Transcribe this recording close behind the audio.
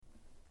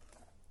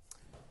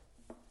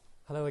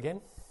Hello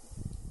again.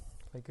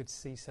 Very good to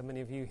see so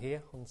many of you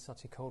here on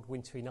such a cold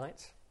wintry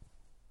night.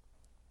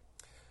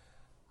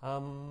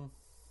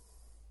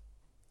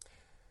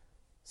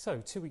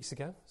 So 2 weeks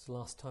ago was the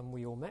last time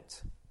we all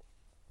met.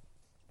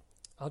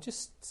 I'll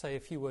just say a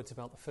few words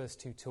about the first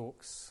two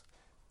talks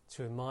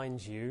to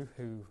remind you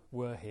who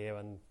were here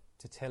and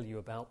to tell you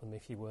about them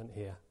if you weren't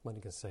here. I'm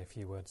only going to say a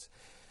few words.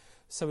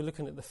 So we're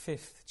looking at the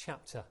 5th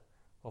chapter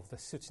of the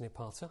Sutta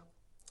Nipata,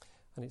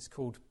 and it's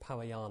called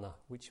Parayana,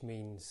 which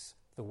means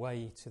the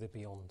way to the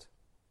beyond.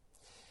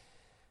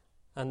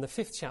 And the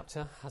 5th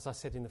chapter, as I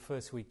said in the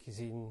first week, is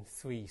in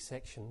 3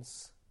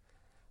 sections.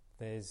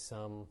 There's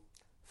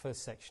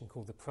first section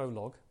called the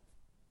prologue,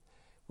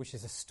 which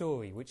is a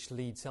story which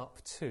leads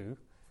up to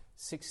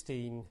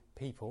 16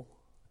 people,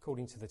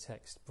 according to the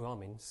text,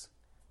 Brahmins,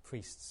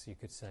 priests you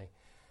could say,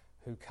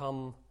 who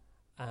come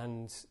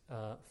and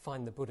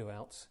find the Buddha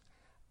out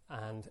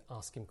and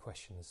ask him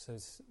questions.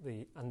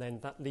 And then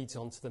that leads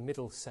on to the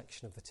middle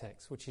section of the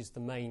text, which is the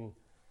main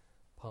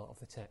part of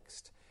the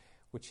text,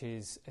 which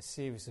is a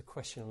series of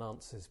question and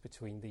answers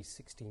between these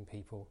 16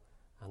 people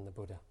and the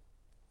Buddha.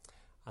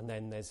 And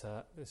then there's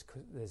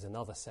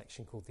another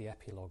section called the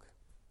epilogue.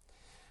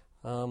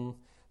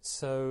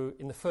 So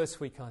in the first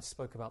week I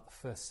spoke about the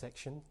first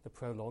section, the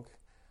prologue.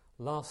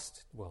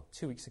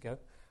 2 weeks ago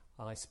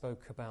I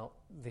spoke about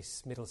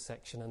this middle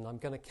section, and I'm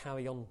going to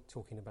carry on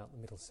talking about the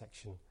middle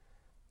section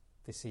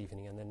this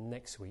evening, and then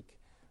next week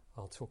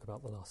I'll talk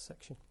about the last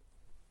section.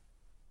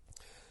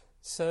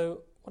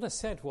 So what I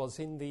said was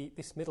in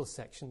this middle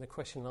section, the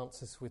question and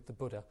answers with the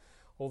Buddha,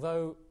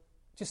 although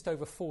just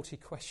over 40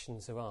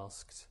 questions are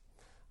asked,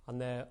 and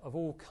they're of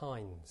all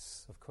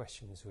kinds of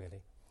questions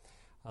really,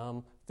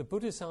 the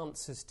Buddha's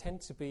answers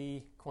tend to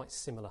be quite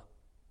similar.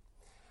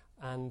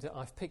 And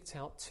I've picked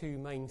out 2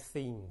 main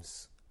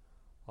themes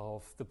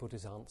of the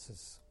Buddha's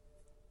answers.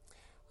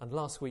 And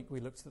last week we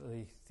looked at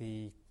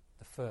the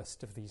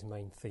first of these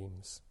main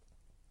themes.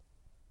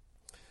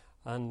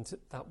 And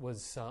that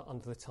was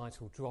under the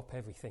title, Drop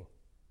Everything.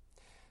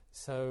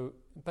 So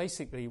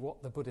basically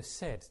what the Buddha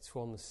said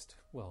to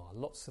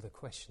lots of the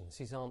questions,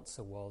 his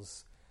answer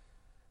was,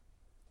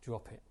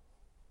 drop it,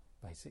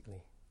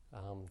 basically.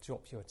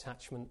 Drop your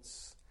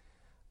attachments,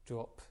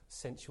 drop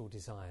sensual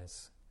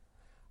desires.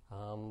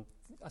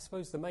 I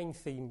suppose the main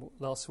theme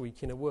last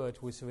week, in a word,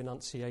 was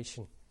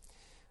renunciation.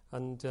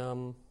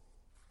 And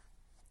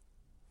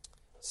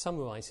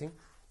summarising,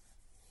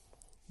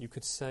 you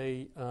could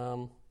say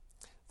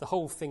the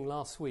whole thing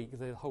last week,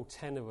 the whole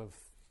tenor of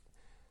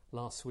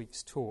last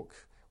week's talk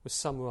was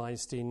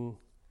summarised in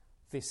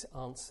this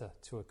answer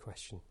to a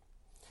question.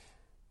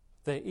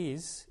 There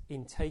is,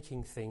 in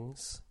taking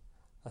things,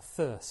 a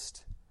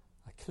thirst,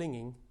 a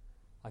clinging,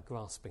 a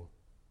grasping.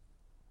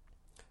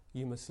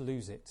 You must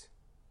lose it.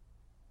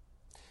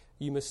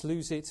 You must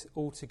lose it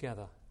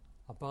altogether,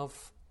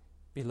 above,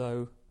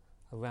 below,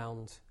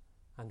 around,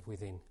 and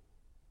within.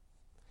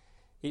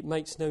 It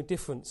makes no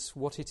difference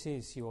what it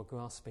is you are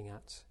grasping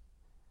at.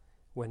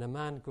 When a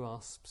man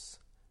grasps,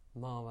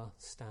 Mara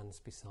stands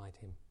beside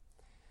him.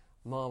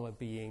 Mara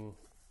being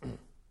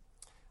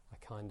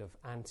a kind of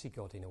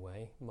anti-God in a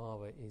way.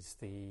 Mara is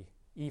the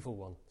evil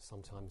one,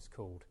 sometimes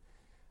called.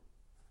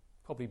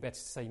 Probably better to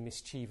say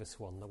mischievous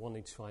one, the one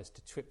who tries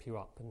to trip you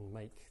up and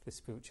make the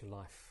spiritual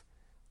life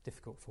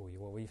difficult for you,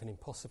 or even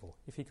impossible.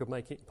 If he could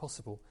make it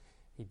impossible,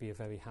 he'd be a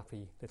very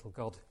happy little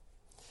god.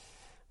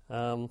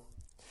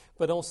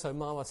 But also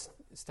Mara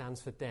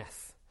stands for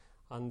death.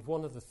 And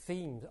one of the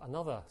themes,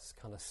 another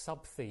kind of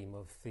sub-theme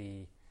of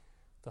the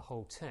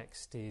whole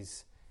text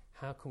is,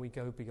 how can we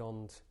go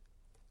beyond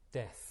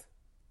death,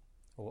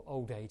 or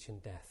old age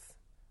and death?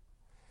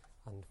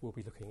 And we'll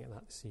be looking at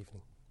that this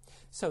evening.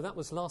 So that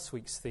was last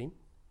week's theme,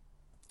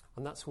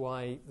 and that's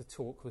why the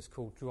talk was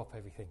called Drop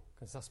Everything,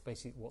 because that's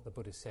basically what the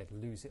Buddha said,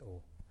 lose it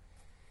all.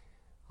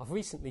 I've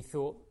recently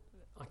thought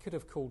I could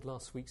have called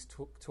last week's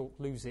talk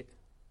Lose It.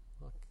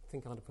 I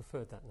think I'd have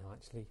preferred that now,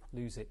 actually,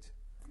 Lose It.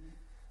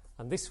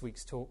 And this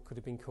week's talk could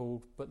have been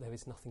called But There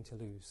Is Nothing to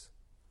Lose.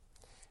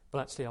 But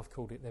actually I've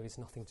called it There Is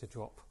Nothing to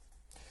Drop.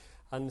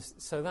 And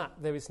so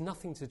that There Is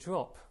Nothing to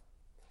Drop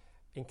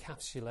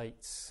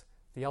encapsulates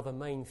the other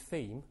main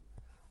theme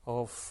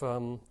of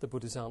the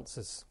Buddha's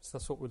answers. So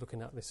that's what we're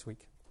looking at this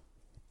week.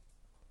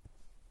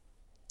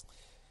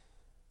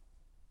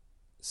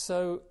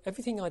 So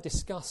everything I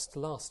discussed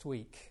last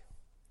week,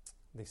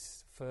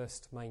 this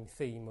first main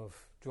theme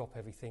of drop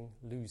everything,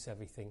 lose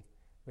everything,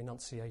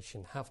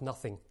 renunciation, have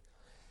nothing.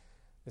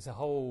 There's a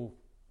whole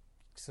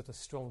sort of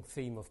strong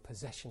theme of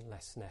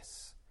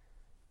possessionlessness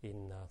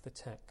in the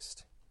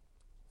text.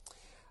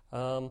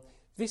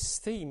 This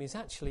theme is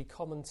actually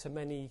common to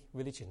many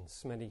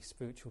religions, many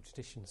spiritual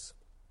traditions.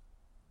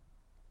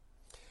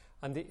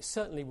 And it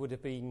certainly would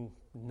have been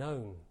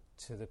known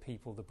to the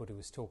people the Buddha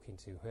was talking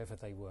to, whoever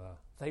they were.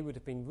 They would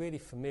have been really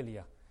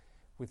familiar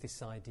with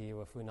this idea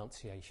of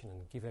renunciation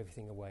and give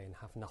everything away and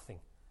have nothing.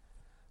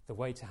 The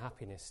way to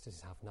happiness is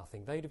to have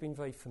nothing. They'd have been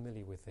very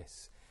familiar with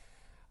this.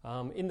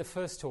 In the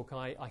first talk,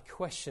 I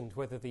questioned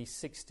whether these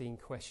 16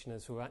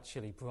 questioners were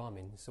actually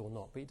Brahmins or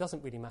not, but it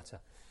doesn't really matter,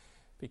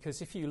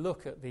 Because if you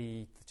look at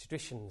the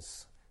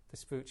traditions, the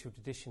spiritual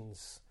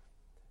traditions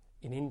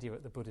in India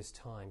at the Buddha's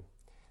time,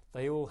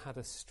 they all had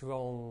a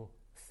strong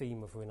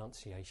theme of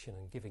renunciation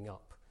and giving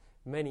up.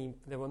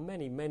 There were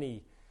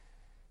many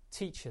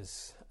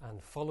teachers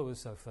and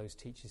followers of those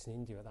teachers in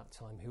India at that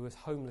time who were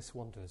homeless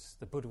wanderers.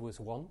 The Buddha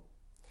was one,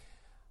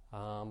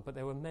 but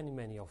there were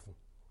many of them.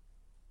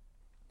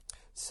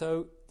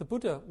 So the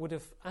Buddha would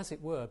have, as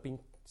it were, been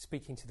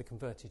speaking to the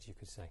converted, you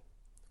could say,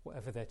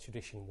 whatever their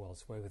tradition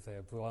was, whether they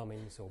were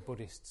Brahmins or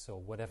Buddhists or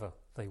whatever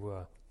they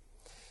were.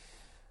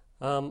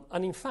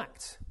 And in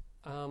fact,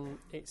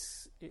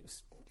 it's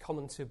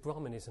common to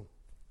Brahmanism.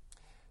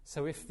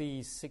 So if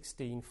these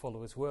 16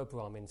 followers were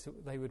Brahmins,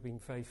 they would have been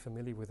very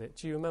familiar with it.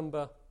 Do you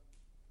remember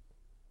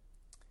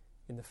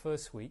in the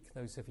first week,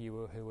 those of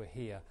you who were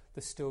here,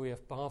 the story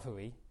of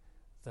Bharvari,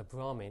 the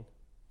Brahmin?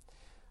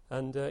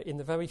 And in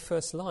the very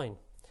first line,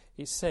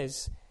 it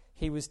says,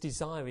 he was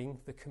desiring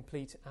the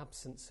complete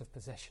absence of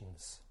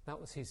possessions.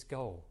 That was his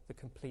goal, the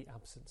complete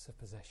absence of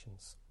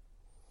possessions.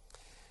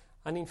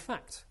 And in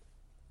fact,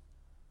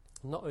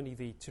 not only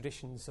the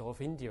traditions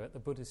of India at the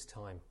Buddha's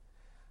time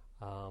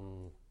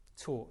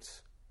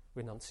taught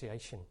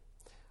renunciation.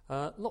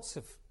 Lots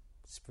of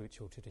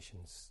spiritual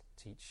traditions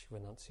teach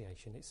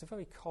renunciation. It's a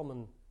very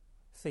common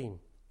theme.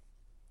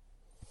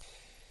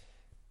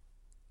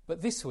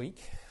 But this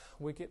week,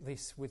 we get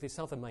this with this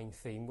other main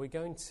theme. We're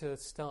going to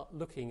start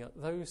looking at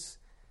those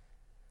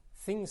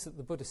things that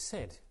the Buddha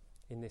said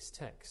in this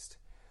text,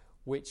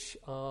 which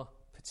are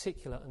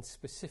particular and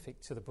specific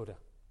to the Buddha,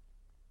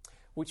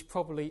 which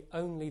probably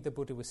only the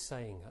Buddha was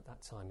saying at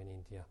that time in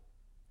India.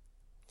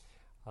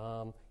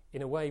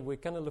 In a way, we're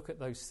going to look at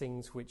those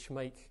things which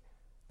make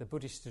the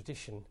Buddhist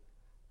tradition,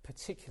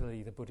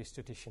 particularly the Buddhist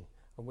tradition,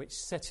 and which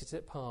set it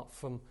apart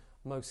from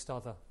most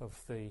other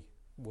of the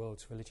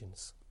world's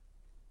religions.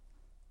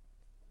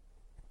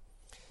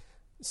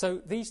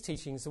 So these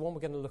teachings, the ones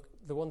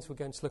we're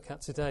going to look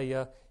at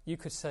today, you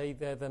could say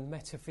they're the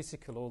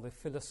metaphysical or the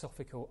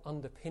philosophical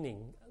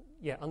underpinnings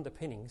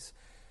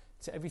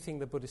to everything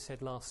the Buddha said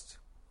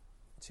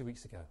 2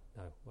 weeks ago.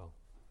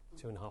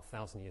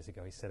 2,500 years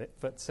ago he said it.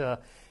 But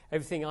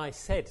everything I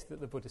said that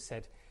the Buddha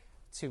said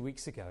 2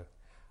 weeks ago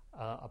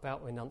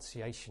about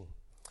renunciation.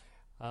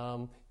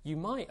 You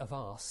might have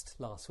asked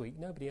last week,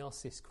 nobody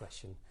asked this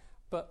question,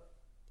 but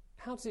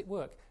how does it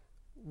work?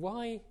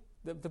 Why?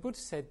 The Buddha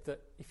said that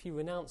if you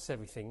renounce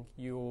everything,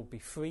 you'll be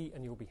free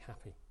and you'll be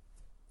happy.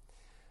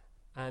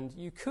 And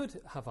you could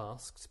have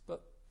asked,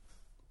 but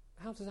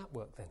how does that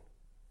work then?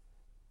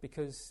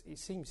 Because it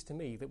seems to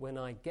me that when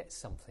I get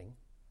something,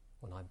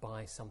 when I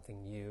buy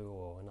something new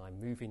or when I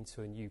move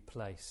into a new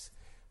place,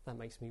 that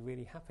makes me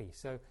really happy.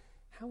 So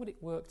how would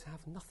it work to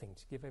have nothing,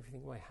 to give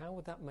everything away? How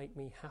would that make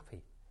me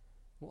happy?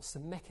 What's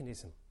the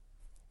mechanism?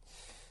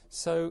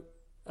 So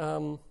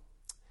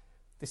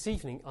this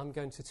evening I'm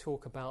going to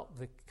talk about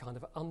the kind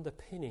of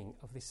underpinning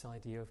of this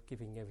idea of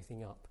giving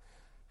everything up.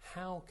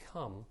 How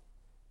come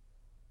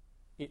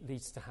it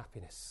leads to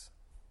happiness?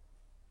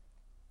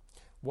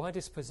 Why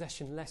does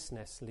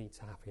possessionlessness lead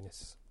to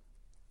happiness?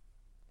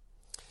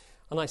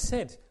 And I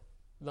said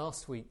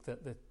last week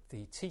that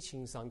the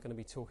teachings I'm going to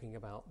be talking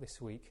about this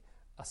week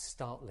are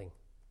startling.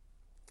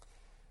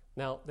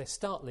 Now, they're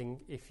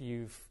startling if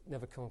you've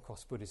never come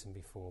across Buddhism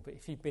before, but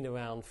if you've been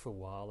around for a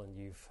while and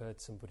you've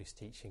heard some Buddhist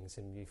teachings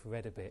and you've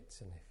read a bit,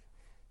 and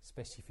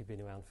especially if you've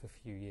been around for a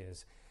few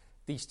years,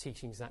 these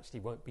teachings actually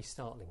won't be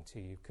startling to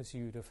you because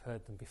you'd have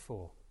heard them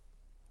before.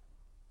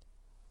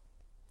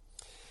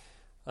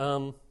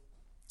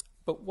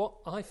 But what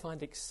I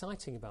find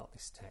exciting about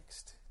this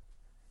text,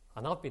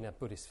 and I've been a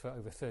Buddhist for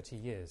over 30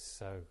 years,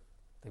 so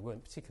they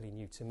weren't particularly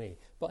new to me,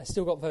 but I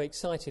still got very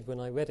excited when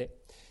I read it.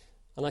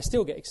 And I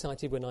still get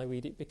excited when I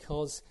read it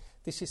because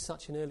this is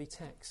such an early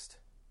text.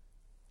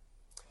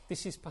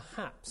 This is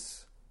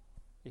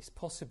it's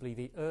possibly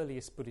the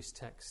earliest Buddhist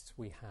text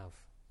we have.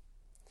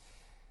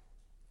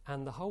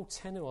 And the whole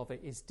tenor of it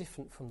is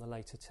different from the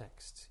later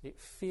text. It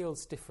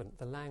feels different,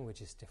 the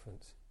language is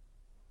different.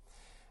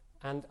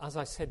 And as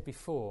I said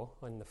before,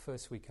 in the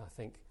first week I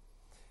think,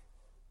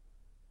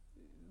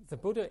 the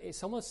Buddha,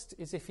 it's almost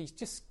as if he's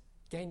just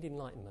gained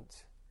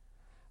enlightenment.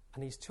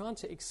 And he's trying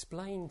to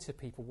explain to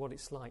people what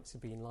it's like to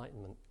be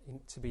enlightened.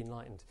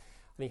 And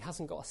he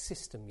hasn't got a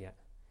system yet.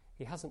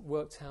 He hasn't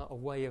worked out a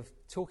way of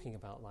talking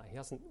about that. He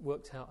hasn't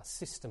worked out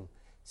a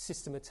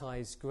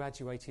systematized,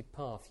 graduated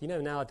path. You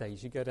know,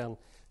 nowadays you go down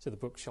to the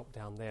bookshop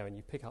down there and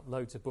you pick up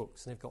loads of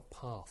books and they've got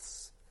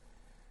paths.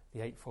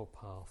 The Eightfold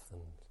Path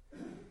and,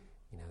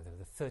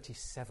 the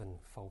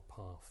 37-fold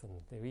path. And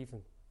there are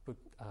even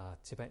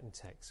Tibetan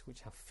texts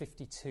which have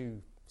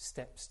 52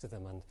 steps to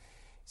them. And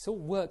it's all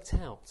worked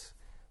out.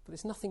 But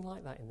there's nothing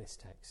like that in this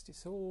text.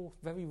 It's all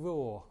very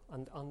raw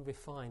and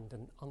unrefined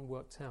and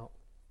unworked out.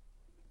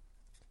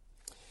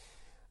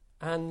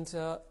 And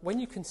when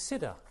you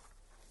consider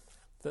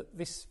that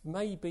this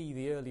may be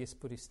the earliest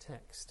Buddhist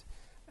text,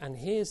 and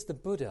here's the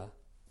Buddha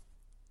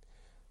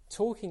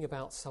talking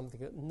about something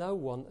that no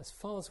one, as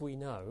far as we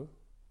know,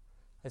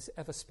 has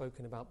ever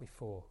spoken about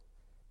before.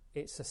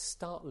 It's a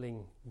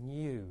startling,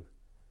 new,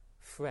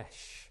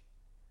 fresh,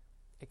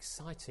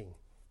 exciting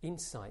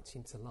insight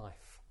into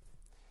life.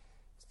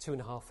 It's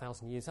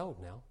 2,500 years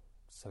old now,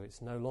 so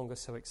it's no longer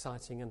so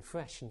exciting and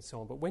fresh and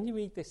so on. But when you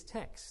read this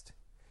text,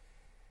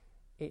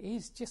 it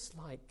is just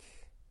like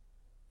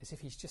as if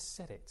he's just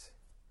said it.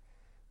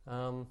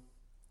 I'm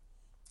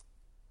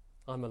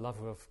a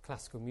lover of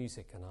classical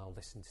music, and I'll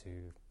listen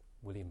to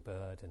William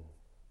Byrd and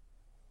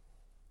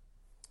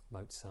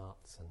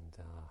Mozart,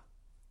 and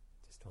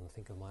just trying to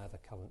think of my other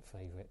current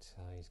favourite.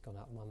 He's gone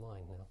out of my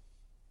mind now.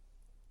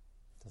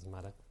 Doesn't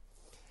matter.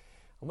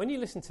 And when you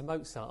listen to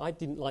Mozart, I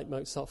didn't like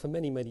Mozart for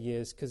many, many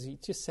years because he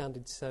just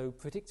sounded so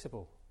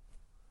predictable.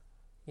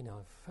 You know,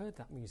 I've heard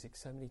that music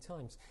so many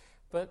times.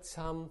 But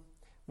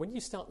when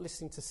you start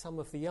listening to some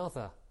of the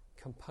other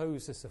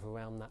composers of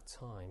around that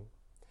time,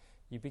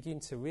 you begin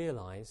to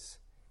realise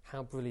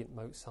how brilliant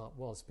Mozart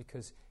was,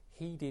 because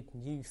he did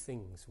new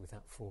things with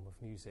that form of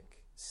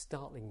music,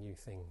 startling new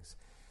things.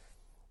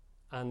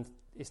 And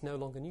it's no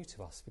longer new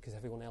to us because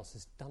everyone else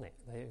has done it.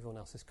 Everyone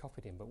else has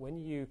copied him. But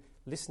when you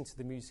listen to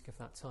the music of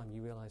that time,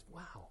 you realise,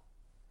 wow,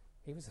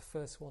 he was the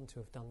first one to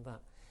have done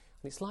that.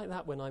 And it's like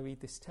that when I read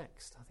this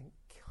text. I think,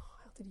 God,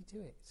 how did he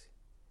do it?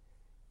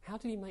 How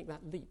did he make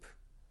that leap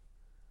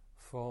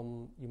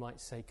from, you might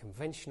say,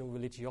 conventional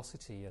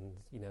religiosity and,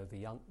 you know,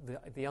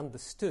 the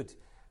understood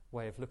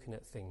way of looking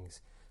at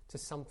things to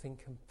something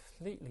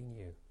completely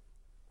new?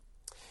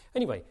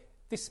 Anyway,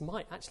 this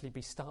might actually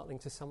be startling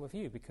to some of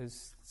you,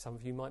 because some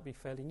of you might be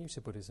fairly new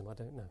to Buddhism, I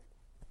don't know.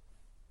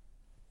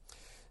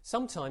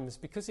 Sometimes,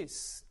 because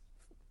it's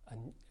a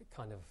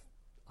kind of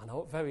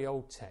a very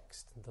old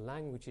text, and the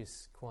language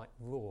is quite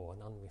raw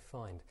and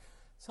unrefined,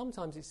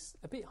 sometimes it's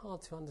a bit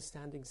hard to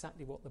understand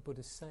exactly what the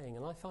Buddha's saying,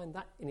 and I find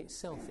that in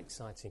itself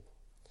exciting.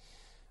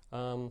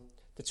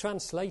 The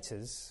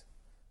translators,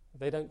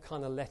 they don't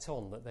kind of let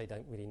on that they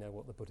don't really know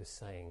what the Buddha's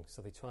saying,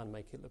 so they try and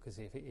make it look as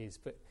if it is,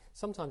 but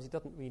sometimes it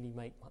doesn't really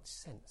make much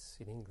sense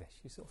in English.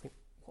 You sort of think,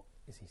 what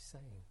is he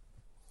saying?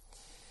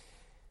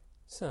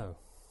 So,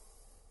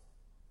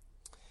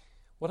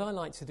 what I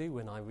like to do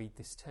when I read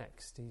this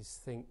text is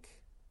think,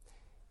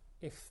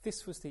 if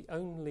this was the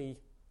only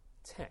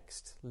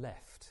text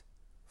left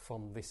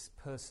from this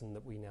person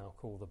that we now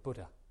call the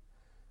Buddha,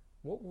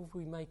 what would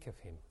we make of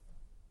him?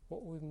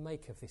 What would we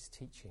make of this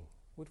teaching?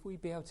 Would we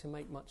be able to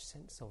make much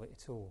sense of it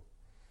at all?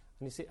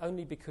 And is it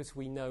only because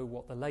we know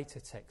what the later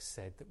text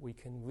said that we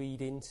can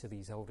read into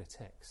these older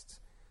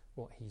texts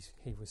what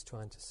he was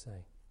trying to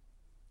say?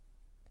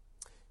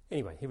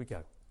 Anyway, here we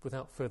go.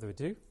 Without further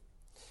ado,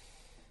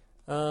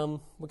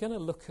 we're going to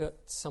look at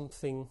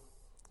something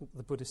that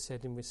the Buddha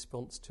said in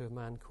response to a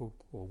man called,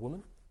 or a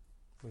woman,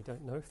 we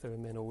don't know if they're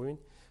men or women,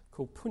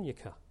 called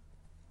Punyaka.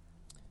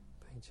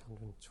 Page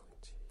 120.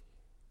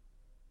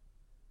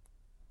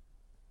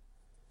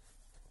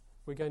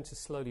 We're going to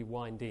slowly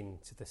wind in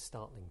to the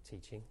startling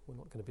teaching. We're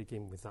not going to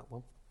begin with that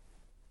one.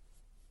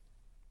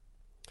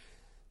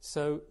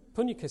 So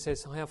Punyaka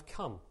says, I have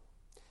come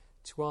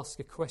to ask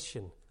a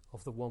question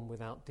of the one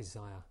without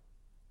desire.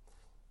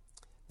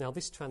 Now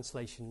this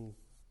translation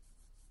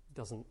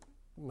doesn't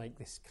make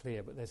this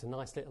clear, but there's a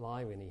nice little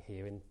irony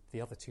here in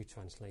the other two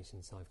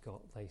translations I've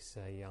got. They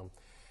say,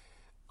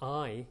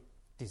 I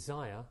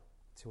desire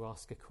to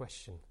ask a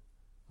question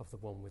of the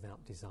one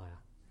without desire.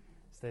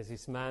 So there's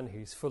this man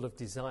who's full of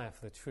desire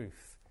for the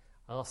truth,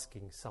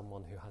 asking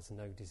someone who has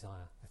no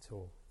desire at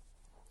all.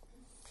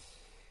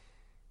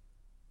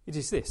 It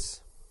is this.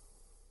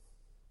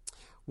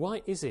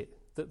 Why is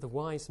it that the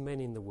wise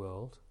men in the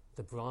world,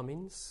 the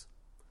Brahmins,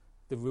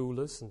 the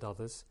rulers and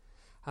others,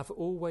 have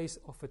always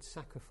offered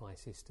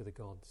sacrifices to the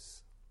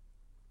gods?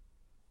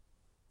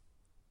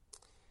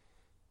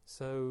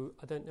 So,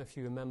 I don't know if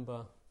you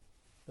remember,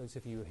 those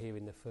of you who were here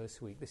in the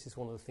first week, this is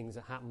one of the things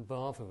that happened.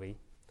 Bharvari,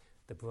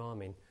 the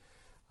Brahmin,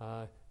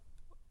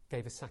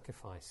 gave a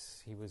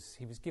sacrifice. He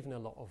was given a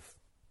lot of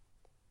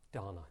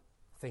dana,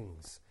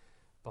 things,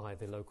 by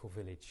the local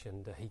village,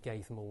 and he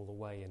gave them all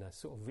away in a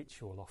sort of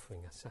ritual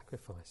offering, a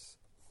sacrifice.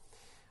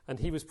 And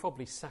he was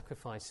probably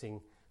sacrificing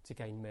to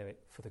gain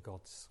merit for the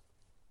gods.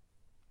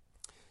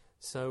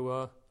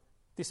 So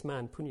this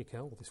man,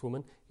 Punyaka, or this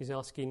woman, is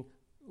asking,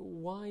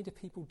 why do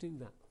people do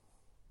that?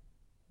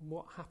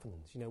 What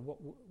happens? You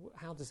know,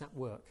 how does that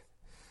work?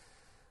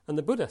 And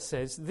the Buddha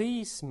says,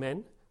 these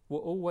men were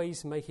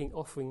always making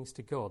offerings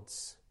to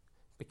gods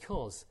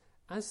because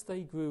as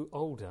they grew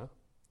older,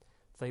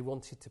 they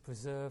wanted to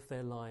preserve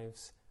their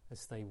lives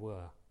as they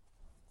were.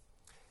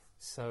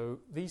 So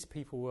these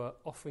people were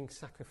offering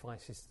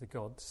sacrifices to the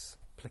gods,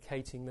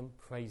 placating them,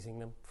 praising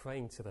them,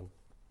 praying to them.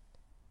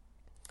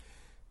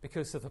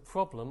 Because of the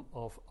problem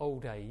of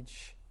old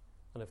age,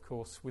 and of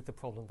course with the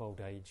problem of old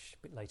age,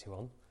 a bit later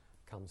on,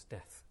 comes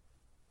death.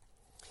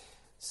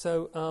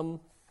 So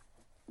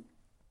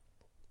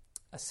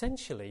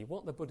essentially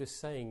what the Buddha's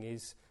saying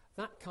is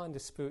that kind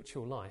of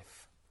spiritual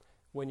life,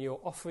 when you're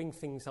offering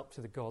things up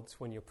to the gods,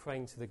 when you're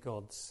praying to the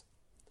gods,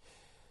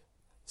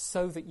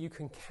 so that you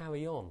can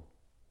carry on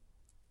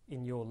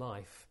in your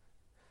life,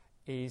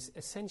 is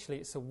essentially,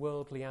 it's a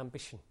worldly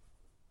ambition.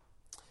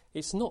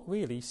 It's not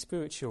really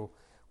spiritual.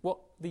 What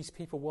these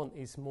people want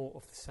is more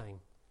of the same.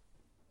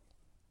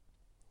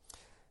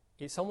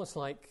 It's almost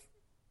like,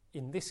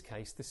 in this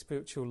case, the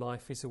spiritual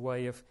life is a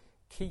way of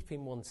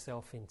keeping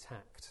oneself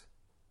intact.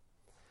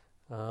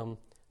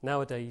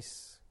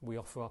 Nowadays, we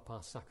offer up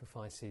our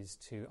sacrifices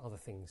to other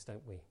things,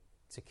 don't we,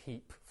 to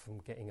keep from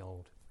getting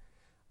old.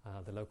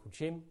 The local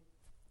gym.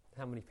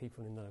 How many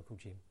people in the local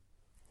gym?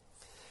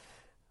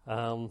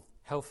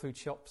 Health food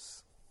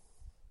shops,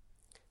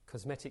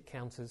 cosmetic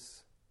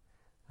counters,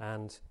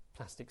 and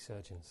plastic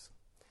surgeons.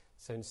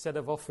 So instead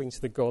of offering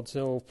to the gods,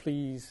 oh,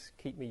 please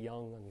keep me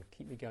young and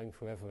keep me going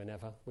forever and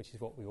ever, which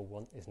is what we all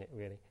want, isn't it,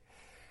 really?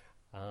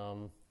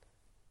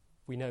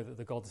 We know that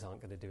the gods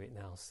aren't going to do it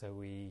now, so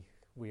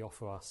we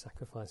offer our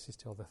sacrifices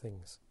to other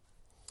things.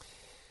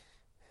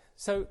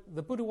 So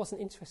the Buddha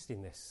wasn't interested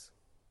in this.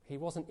 He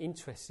wasn't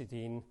interested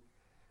in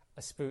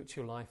a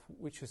spiritual life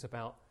which was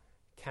about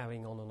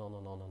carrying on and on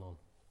and on and on.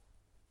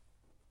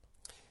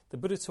 The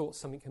Buddha taught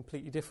something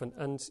completely different,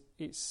 and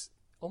it's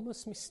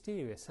almost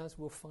mysterious, as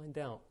we'll find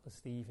out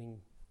as the evening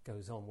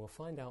goes on. We'll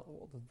find out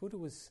what the Buddha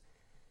was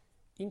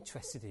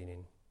interested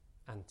in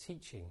and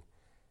teaching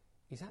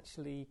is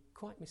actually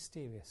quite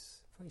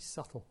mysterious, very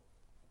subtle.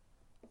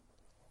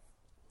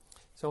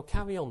 So I'll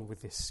carry on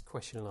with this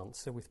question and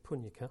answer with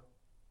Punyaka.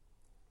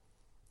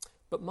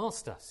 But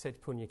Master,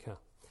 said Punyaka,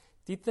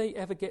 did they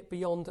ever get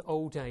beyond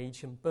old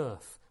age and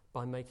birth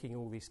by making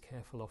all these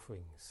careful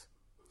offerings?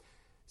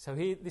 So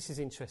here, this is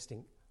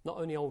interesting. Not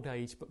only old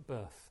age, but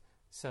birth.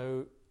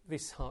 So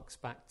this harks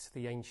back to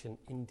the ancient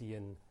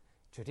Indian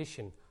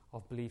tradition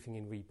of believing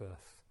in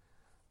rebirth.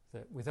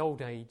 That with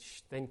old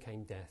age, then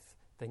came death,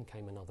 then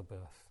came another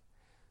birth.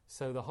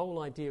 So the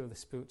whole idea of the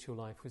spiritual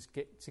life was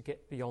to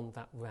get beyond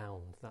that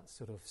round, that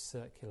sort of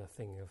circular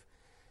thing of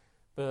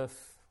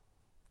birth,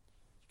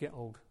 you get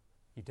old,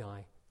 you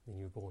die, then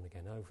you're born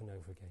again, over and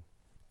over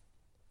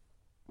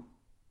again.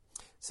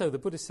 So the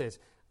Buddha says,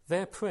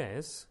 their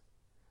prayers,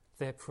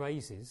 their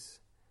praises,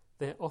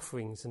 their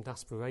offerings and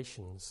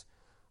aspirations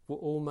were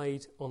all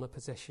made on a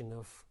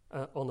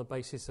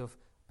basis of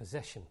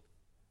possession,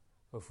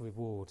 of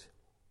reward.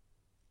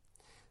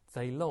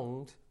 They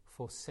longed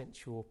for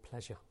sensual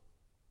pleasure.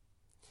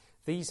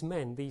 These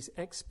men, these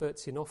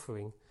experts in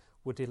offering,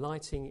 were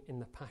delighting in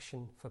the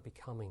passion for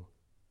becoming.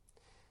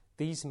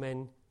 These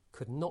men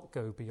could not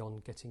go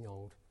beyond getting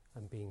old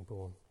and being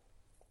born.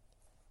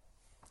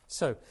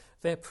 So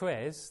their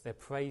prayers, their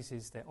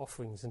praises, their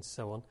offerings and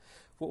so on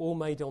were all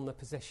made on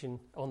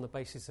the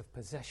basis of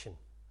possession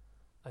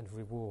and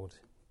reward.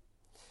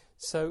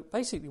 So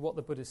basically what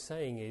the Buddha's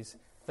saying is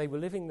they were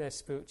living their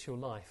spiritual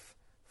life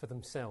for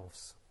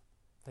themselves.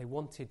 They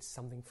wanted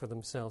something for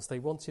themselves. They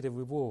wanted a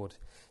reward.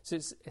 So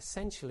it's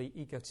essentially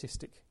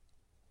egotistic.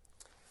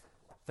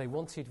 They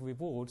wanted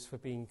rewards for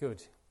being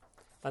good.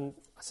 And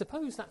I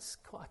suppose that's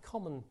quite a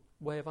common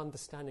way of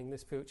understanding the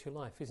spiritual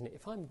life, isn't it?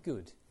 If I'm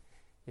good,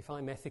 if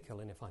I'm ethical,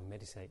 and if I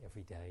meditate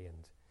every day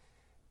and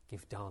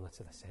give dana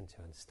to the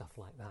centre and stuff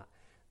like that,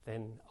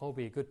 then I'll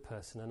be a good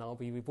person and I'll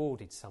be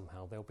rewarded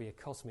somehow. There'll be a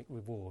cosmic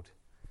reward.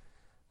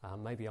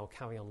 Maybe I'll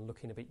carry on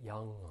looking a bit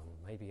young, and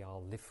maybe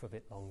I'll live for a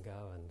bit longer,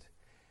 and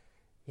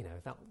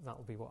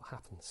that'll be what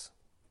happens.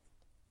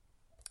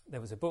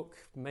 There was a book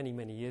many,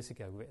 many years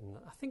ago written,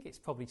 I think it's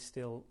probably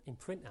still in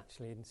print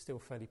actually, and still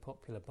fairly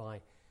popular,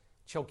 by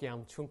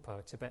Chogyam Trungpa,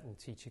 a Tibetan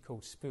teacher,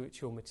 called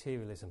Spiritual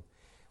Materialism,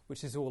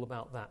 which is all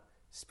about that.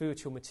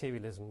 Spiritual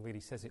materialism really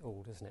says it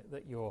all, doesn't it?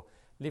 That you're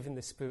living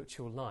the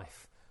spiritual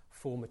life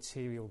for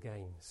material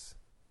gains.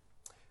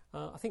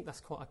 I think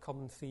that's quite a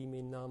common theme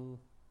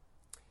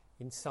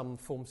in some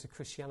forms of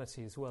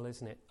Christianity as well,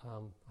 isn't it?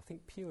 I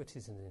think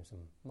Puritanism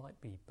might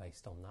be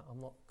based on that.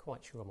 I'm not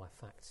quite sure of my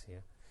facts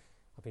here.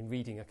 I've been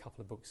reading a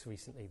couple of books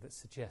recently that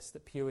suggest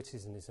that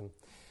Puritanism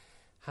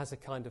has a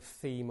kind of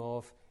theme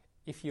of,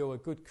 if you're a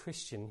good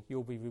Christian,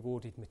 you'll be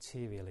rewarded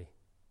materially.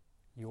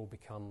 You'll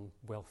become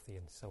wealthy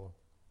and so on.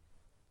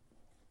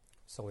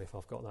 Sorry if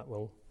I've got that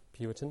wrong,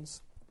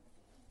 Puritans.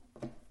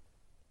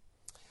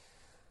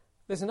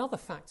 There's another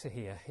factor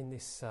here in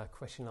this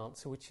question and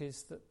answer, which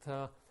is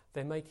that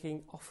they're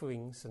making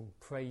offerings and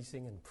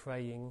praising and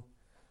praying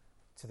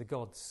to the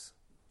gods.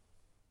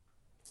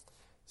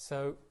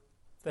 So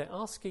they're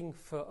asking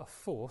for a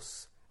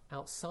force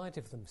outside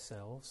of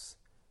themselves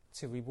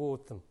to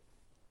reward them.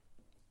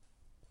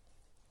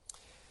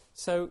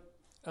 So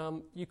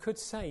you could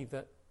say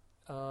that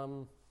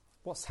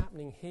what's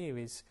happening here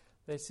is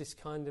there's this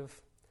kind of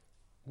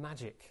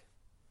magic.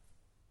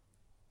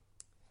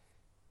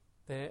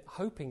 They're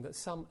hoping that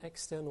some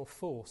external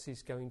force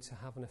is going to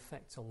have an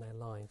effect on their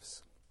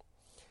lives.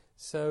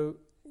 So,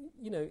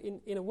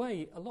 in a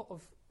way, a lot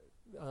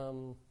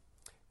of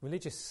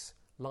religious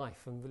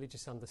life and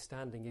religious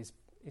understanding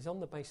is on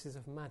the basis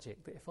of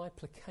magic, that if I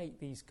placate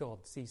these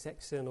gods, these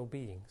external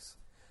beings,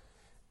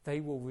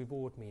 they will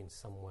reward me in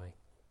some way.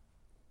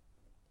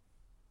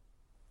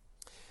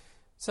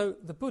 So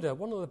the Buddha,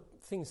 one of the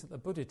things that the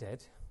Buddha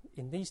did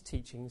in these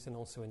teachings and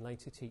also in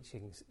later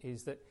teachings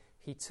is that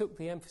he took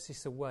the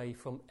emphasis away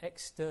from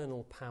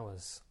external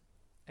powers,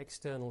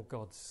 external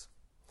gods,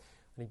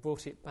 and he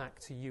brought it back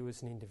to you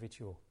as an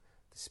individual.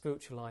 The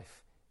spiritual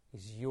life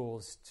is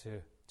yours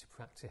to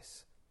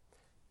practice.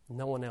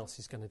 No one else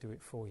is going to do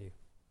it for you,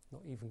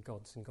 not even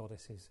gods and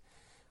goddesses.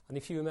 And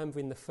if you remember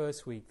in the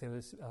first week, there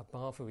was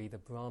Bharvari, the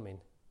Brahmin.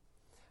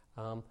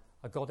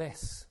 A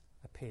goddess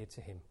appeared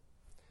to him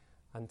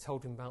and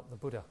told him about the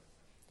Buddha.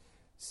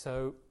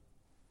 So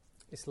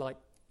it's like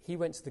he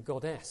went to the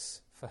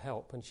goddess for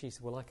help, and she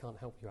said, well, I can't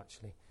help you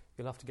actually.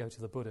 You'll have to go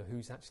to the Buddha,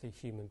 who's actually a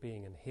human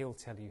being, and he'll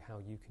tell you how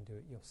you can do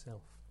it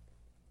yourself.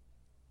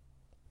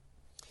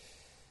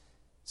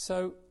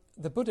 So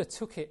the Buddha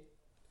took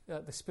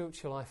the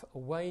spiritual life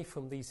away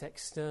from these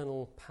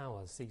external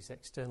powers, these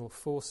external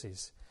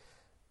forces,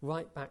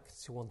 right back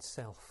to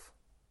oneself.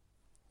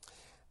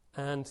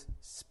 And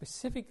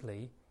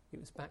specifically, it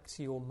was back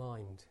to your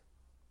mind.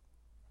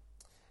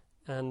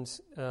 And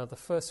the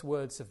first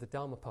words of the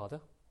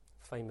Dhammapada,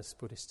 famous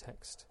Buddhist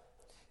text,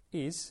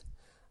 is,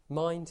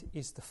 mind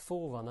is the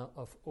forerunner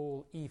of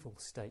all evil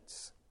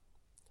states.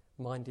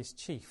 Mind is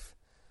chief.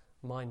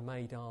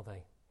 Mind-made are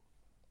they.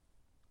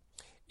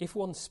 If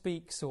one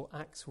speaks or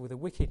acts with a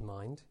wicked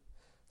mind,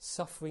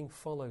 suffering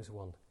follows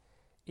one,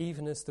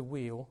 even as the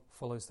wheel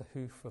follows the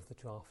hoof of the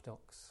draft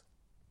ox.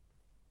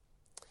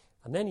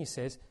 And then he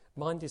says,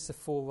 mind is the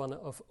forerunner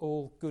of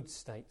all good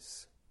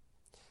states.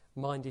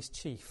 Mind is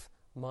chief.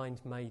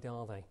 Mind-made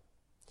are they.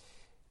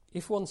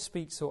 If one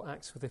speaks or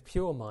acts with a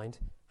pure mind,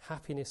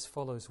 happiness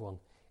follows one,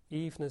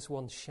 even as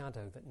one's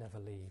shadow that never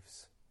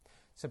leaves.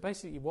 So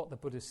basically what the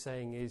Buddha's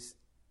saying is,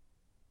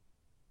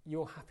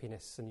 your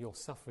happiness and your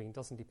suffering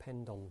doesn't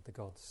depend on the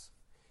gods.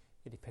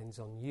 It depends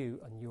on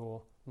you and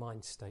your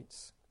mind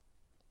states.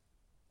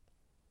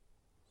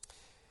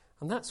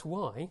 And that's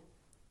why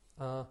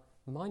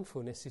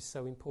mindfulness is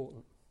so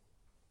important.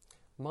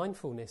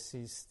 Mindfulness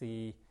is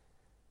the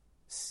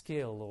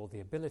skill or the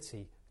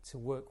ability to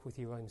work with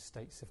your own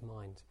states of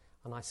mind.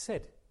 And I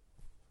said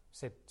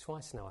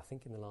twice now, I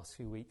think, in the last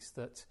few weeks,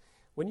 that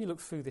when you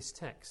look through this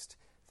text,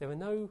 there are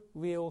no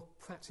real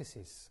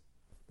practices.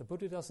 The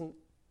Buddha doesn't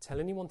tell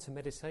anyone to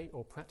meditate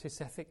or practice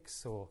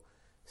ethics or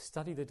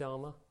study the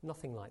Dharma,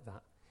 nothing like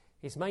that.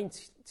 His main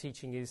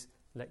teaching is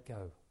let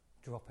go,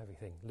 drop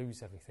everything,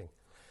 lose everything.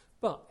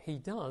 But he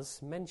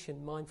does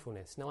mention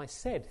mindfulness. Now I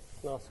said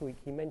last week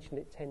he mentioned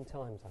it 10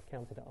 times. I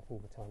counted it up all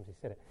the times he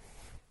said it.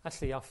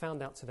 Actually, I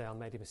found out today I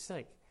made a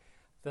mistake.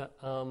 That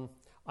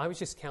I was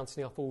just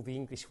counting up all the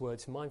English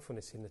words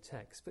mindfulness in the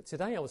text. But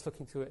today I was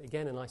looking through it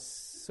again and I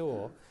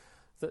saw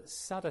that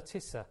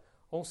Saddhatissa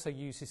also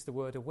uses the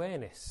word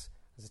awareness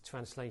as a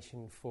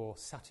translation for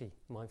sati,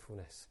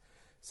 mindfulness.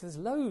 So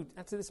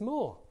there's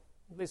more.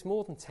 There's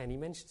more than 10. He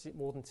mentions it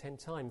more than 10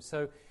 times.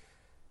 So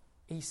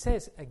he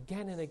says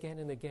again and again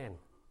and again,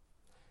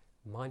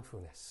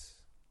 mindfulness.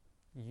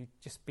 You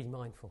just be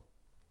mindful.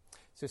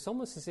 So it's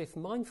almost as if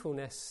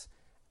mindfulness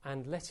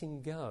and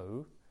letting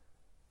go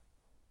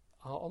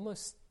are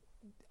almost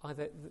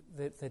either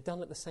they're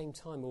done at the same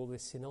time or they're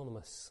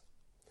synonymous.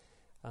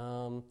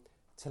 To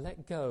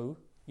let go,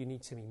 you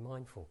need to be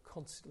mindful,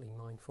 constantly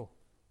mindful.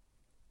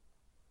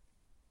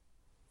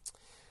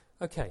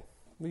 Okay,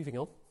 moving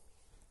on.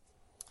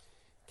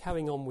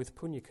 Carrying on with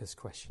Punyaka's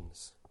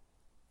questions.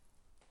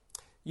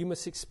 You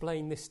must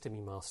explain this to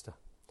me, Master.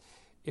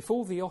 If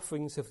all the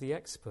offerings of the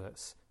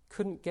experts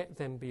couldn't get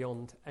them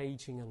beyond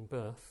aging and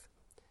birth,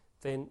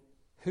 then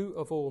who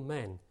of all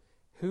men,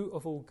 who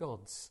of all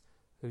gods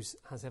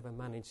has ever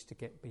managed to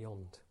get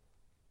beyond,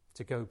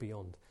 to go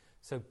beyond?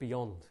 So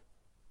beyond,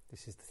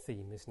 this is the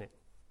theme, isn't it?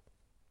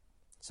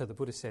 So the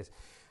Buddha says,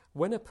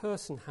 when a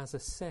person has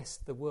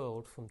assessed the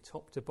world from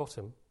top to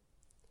bottom,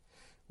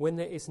 when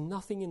there is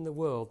nothing in the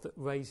world that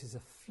raises a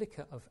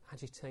flicker of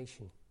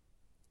agitation,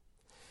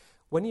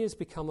 when he has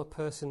become a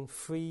person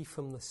free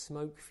from the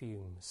smoke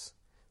fumes,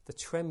 the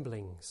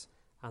tremblings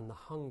and the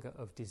hunger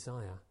of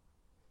desire,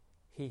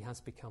 he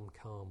has become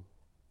calm.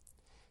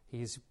 He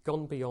has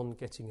gone beyond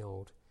getting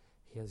old.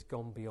 He has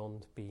gone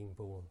beyond being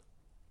born.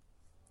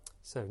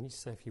 So I need to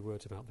say a few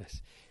words about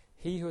this.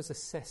 He who has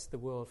assessed the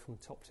world from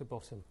top to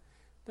bottom.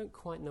 Don't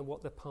quite know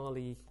what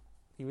the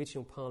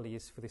original Pali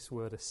is for this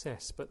word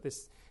assess, but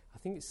I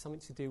think it's something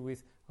to do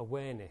with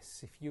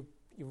awareness. If you're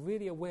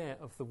really aware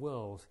of the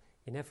world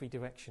in every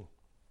direction.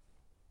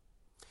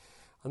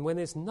 And when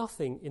there's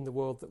nothing in the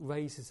world that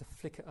raises a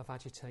flicker of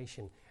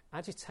agitation.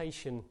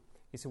 Agitation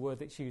is a word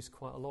that's used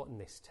quite a lot in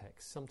this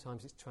text.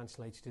 Sometimes it's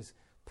translated as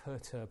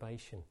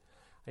perturbation.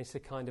 And it's a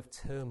kind of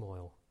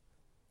turmoil.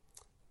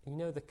 You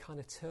know the kind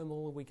of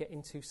turmoil we get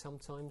into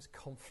sometimes?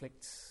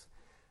 Conflicts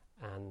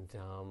and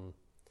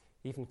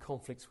even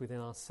conflicts within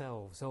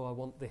ourselves. Oh, I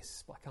want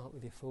this, but I can't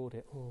really afford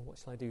it. Oh, what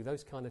shall I do?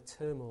 Those kind of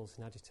turmoils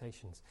and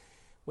agitations.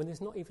 When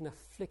there's not even a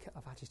flicker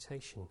of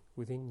agitation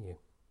within you.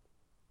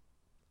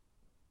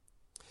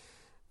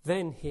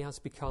 Then he has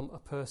become a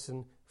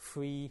person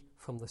free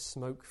from the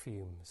smoke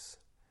fumes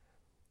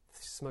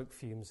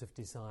of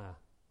desire.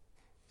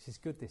 This is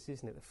good, this,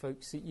 isn't it? The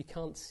folks, you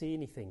can't see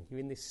anything. You're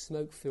in this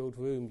smoke-filled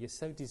room. You're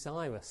so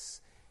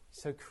desirous,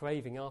 so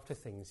craving after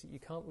things that you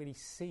can't really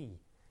see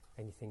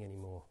anything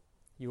anymore.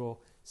 Your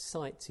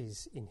sight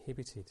is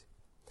inhibited.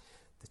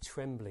 the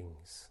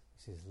tremblings.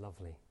 This is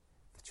lovely.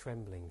 The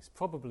tremblings.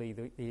 Probably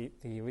the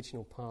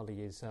original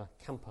Pali is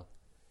kampa,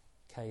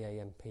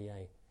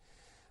 K-A-M-P-A.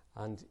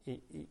 And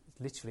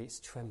literally it's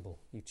tremble,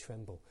 you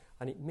tremble.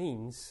 And it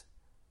means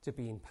to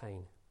be in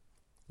pain.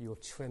 You're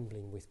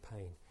trembling with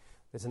pain.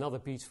 There's another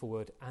beautiful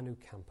word,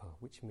 anukampa,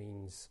 which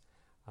means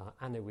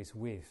anu is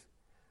with.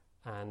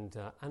 And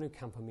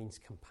anukampa means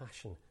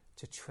compassion,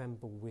 to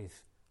tremble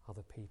with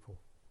other people.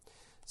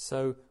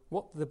 So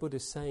what the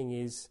Buddha's saying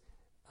is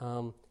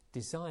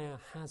desire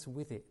has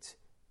with it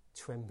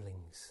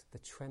tremblings, the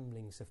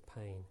tremblings of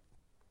pain.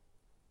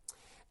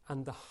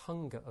 And the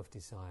hunger of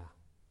desire.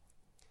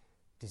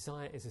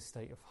 Desire is a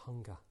state of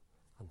hunger,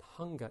 and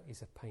hunger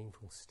is a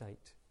painful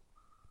state.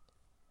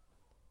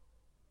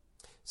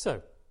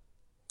 So,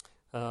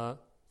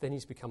 then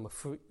he's become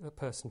a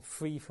person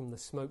free from the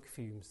smoke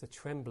fumes, the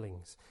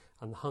tremblings,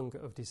 and the hunger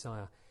of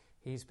desire.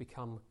 He's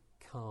become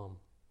calm.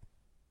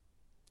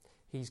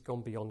 He's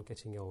gone beyond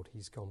getting old.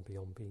 He's gone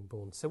beyond being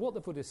born. So what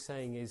the Buddha's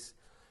saying is,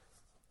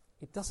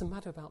 it doesn't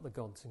matter about the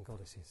gods and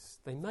goddesses.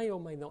 They may or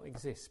may not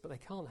exist, but they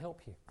can't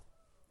help you.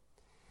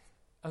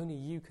 Only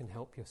you can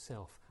help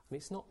yourself. And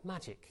it's not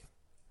magic.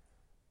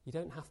 You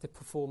don't have to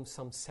perform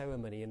some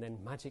ceremony and then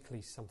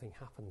magically something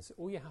happens.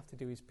 All you have to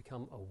do is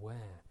become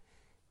aware.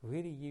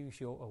 Really use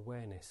your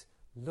awareness.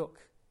 Look,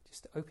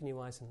 just open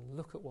your eyes and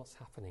look at what's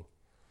happening.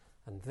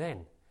 And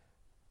then,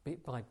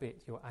 bit by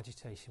bit, your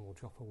agitation will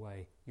drop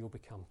away. You'll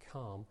become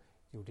calm,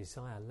 you'll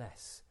desire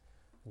less,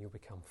 and you'll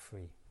become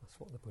free. That's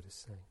what the Buddha's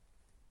saying.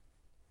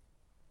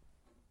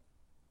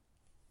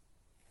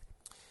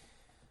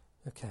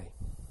 Okay.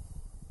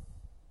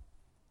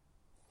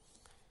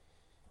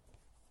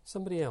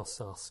 Somebody else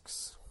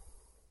asks.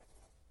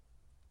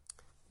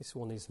 This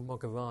one is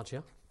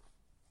Moggaraja.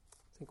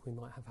 I think we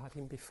might have had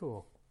him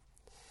before.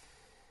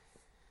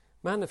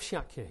 Man of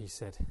Shakya, he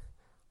said,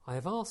 I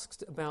have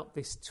asked about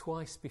this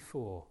twice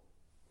before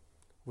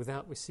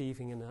without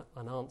receiving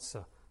an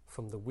answer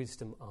from the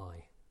wisdom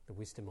eye. The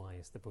wisdom eye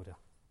is the Buddha.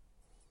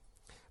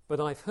 But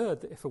I've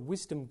heard that if a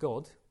wisdom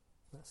god,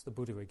 that's the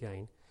Buddha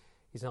again,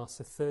 is asked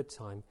a third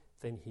time,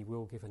 then he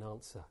will give an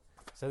answer.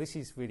 So this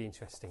is really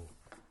interesting.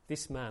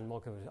 This man,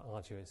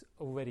 Moggaraja, has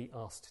already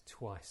asked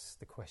twice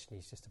the question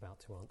he's just about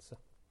to answer.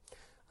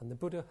 And the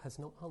Buddha has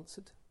not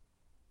answered.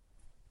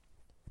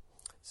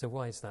 So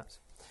why is that?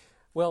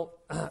 Well,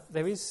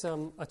 there is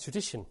a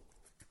tradition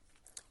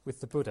with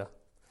the Buddha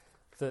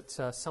that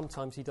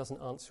sometimes he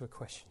doesn't answer a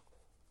question.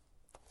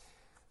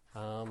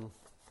 And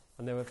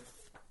there are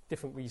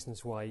different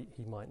reasons why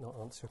he might not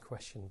answer a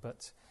question.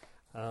 But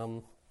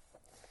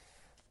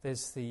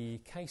there's the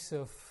case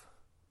of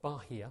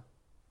Bahia,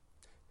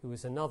 who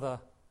was another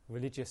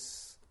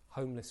religious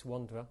homeless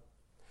wanderer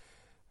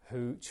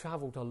who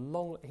travelled a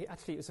long...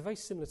 Actually, it was a very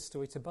similar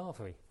story to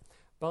Bhavari.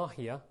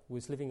 Bahia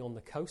was living on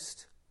the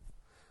coast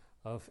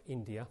of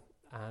India,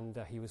 and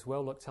he was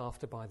well looked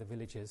after by the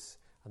villagers,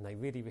 and they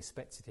really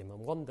respected him. And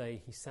one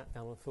day he sat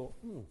down and thought,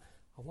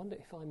 I wonder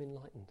if I'm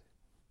enlightened.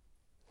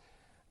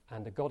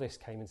 And a goddess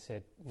came and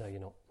said, no,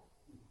 you're not.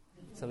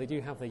 So they do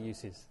have their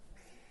uses.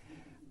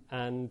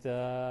 And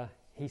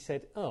he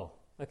said, oh,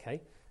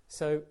 okay.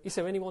 So, is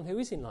there anyone who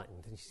is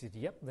enlightened? And she said,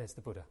 yep, there's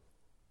the Buddha.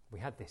 We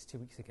had this 2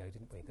 weeks ago,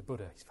 didn't we? The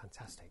Buddha is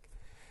fantastic.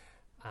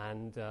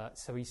 And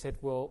so he said,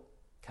 well,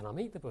 can I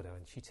meet the Buddha?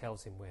 And she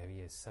tells him where he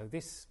is. So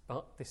this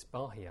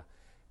Bahia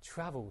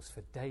travels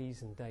for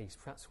days and days,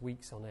 perhaps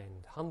weeks on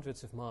end,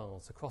 hundreds of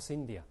miles across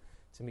India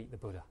to meet the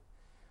Buddha.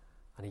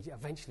 And he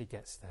eventually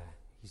gets there.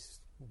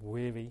 He's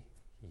weary,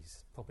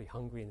 he's probably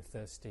hungry and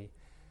thirsty.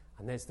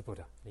 And there's the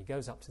Buddha. And he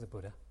goes up to the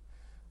Buddha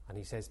and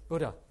he says,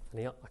 Buddha,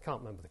 and I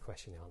can't remember the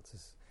question he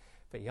answers,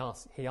 but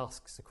he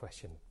asks the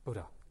question,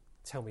 Buddha,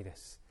 tell me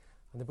this.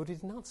 And the Buddha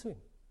didn't answer him.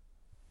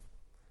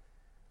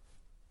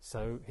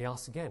 So he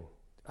asks again,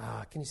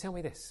 can you tell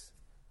me this?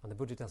 And the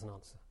Buddha doesn't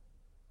answer.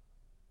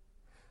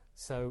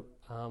 So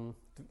I'll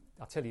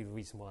tell you the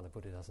reason why the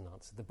Buddha doesn't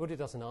answer. The Buddha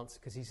doesn't answer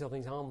because he's on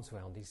his arms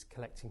around, he's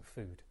collecting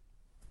food.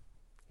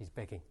 He's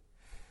begging.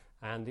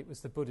 And it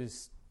was the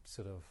Buddha's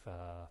sort of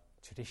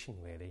tradition,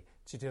 really,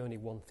 to do only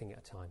one thing at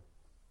a time.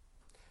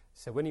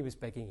 So when he was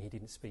begging, he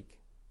didn't speak.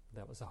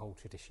 That was the whole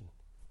tradition.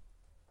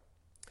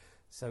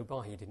 So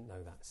Bahia didn't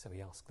know that, so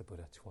he asked the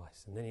Buddha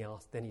twice. And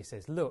then he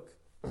says, look,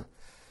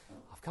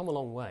 I've come a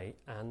long way,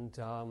 and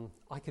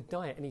I could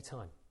die at any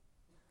time.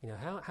 You know,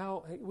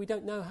 how we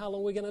don't know how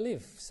long we're going to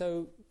live,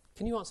 so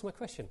can you answer my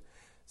question?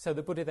 So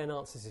the Buddha then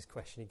answers his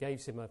question. He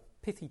gives him a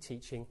pithy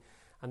teaching,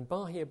 and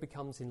Bahia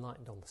becomes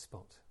enlightened on the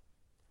spot.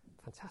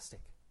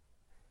 Fantastic.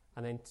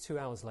 And then 2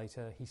 hours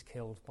later, he's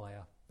killed by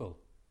a bull.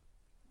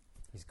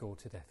 He's gored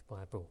to death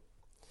by a bull.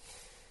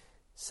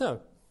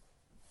 So,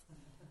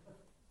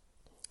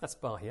 that's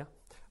Bahia.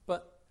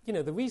 But, you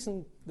know, the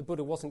reason the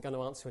Buddha wasn't going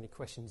to answer any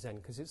questions then,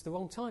 because it's the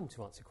wrong time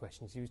to answer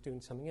questions, he was doing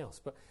something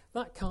else. But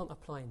that can't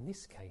apply in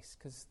this case,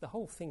 because the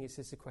whole thing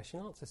is a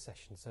question-answer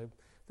session. So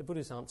the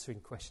Buddha's answering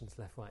questions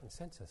left, right and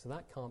centre. So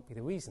that can't be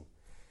the reason.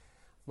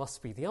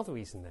 Must be the other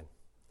reason then.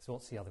 So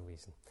what's the other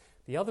reason?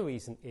 The other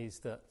reason is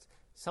that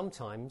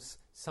sometimes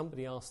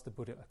somebody asks the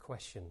Buddha a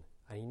question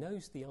And he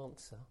knows the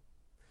answer,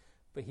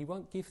 but he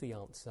won't give the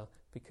answer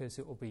because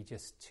it will be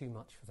just too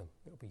much for them.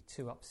 It will be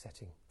too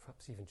upsetting,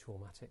 perhaps even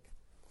traumatic.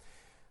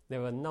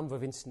 There are a number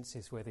of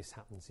instances where this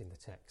happens in the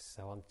text,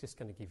 so I'm just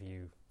going to give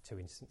you 2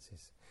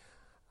 instances.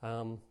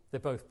 They're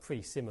both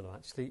pretty similar,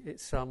 actually.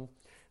 It's I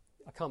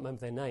can't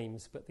remember their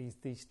names, but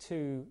these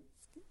 2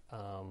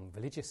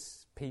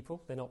 religious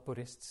people, they're not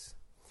Buddhists,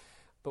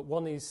 but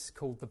one is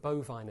called the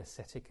bovine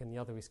ascetic and the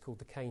other is called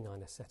the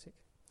canine ascetic.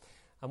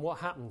 And what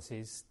happens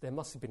is there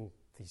must have been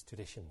these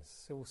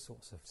traditions, all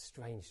sorts of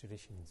strange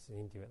traditions in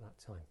India at that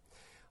time.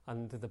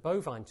 And the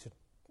bovine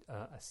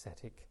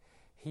ascetic,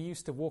 he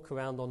used to walk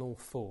around on all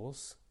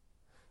 4s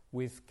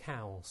with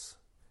cows,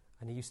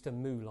 and he used to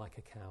moo like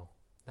a cow.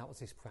 That was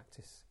his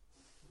practice.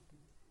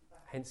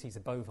 Hence he's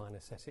a bovine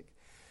ascetic.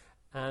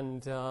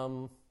 And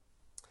the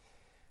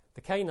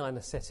canine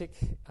ascetic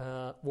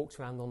walked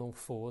around on all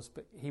 4s,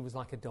 but he was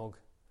like a dog,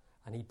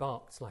 and he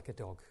barked like a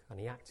dog, and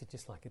he acted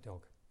just like a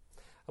dog.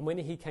 And when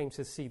he came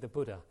to see the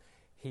Buddha,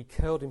 he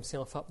curled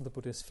himself up the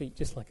Buddha's feet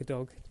just like a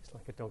dog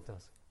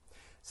does.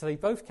 So they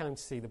both came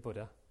to see the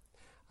Buddha,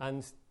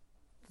 and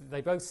they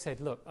both said,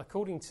 look,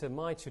 according to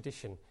my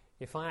tradition,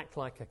 if I act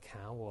like a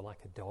cow or like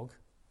a dog,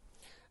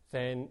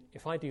 then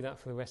if I do that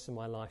for the rest of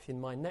my life,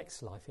 in my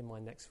next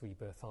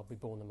rebirth, I'll be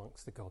born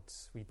amongst the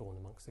gods, reborn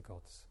amongst the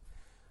gods.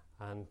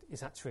 And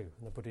is that true?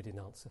 And the Buddha didn't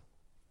answer.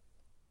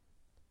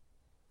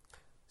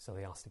 So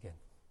they asked again,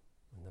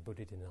 and the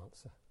Buddha didn't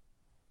answer.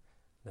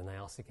 Then they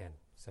asked again,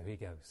 so he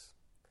goes.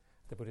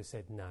 The Buddha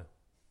said, no,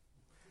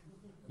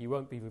 you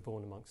won't be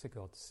reborn amongst the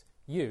gods.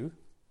 You,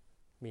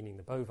 meaning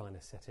the bovine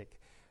ascetic,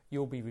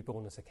 you'll be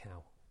reborn as a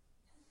cow.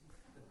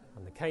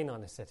 And the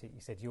canine ascetic,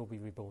 he said, you'll be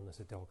reborn as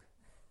a dog.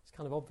 It's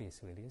kind of obvious,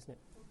 really, isn't it?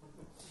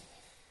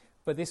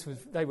 But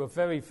they were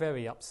very,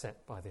 very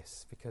upset by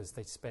this because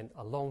they'd spent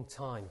a long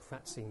time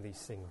practicing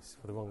these things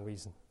for the wrong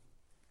reason.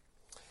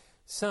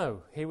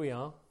 So, here we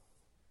are.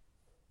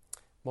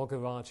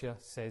 Moggaraja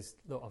says,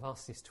 look, I've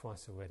asked this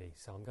twice already,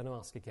 so I'm going to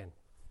ask again.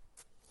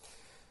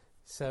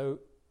 So,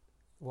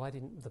 why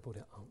didn't the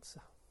Buddha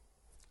answer?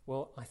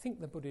 Well, I think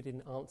the Buddha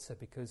didn't answer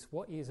because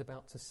what he is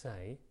about to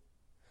say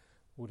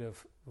would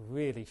have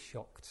really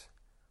shocked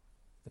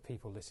the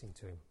people listening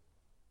to him.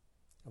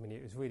 I mean,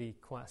 it was really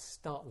quite a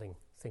startling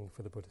thing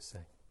for the Buddha to say.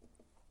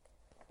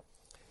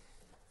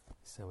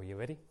 So, are you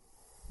ready?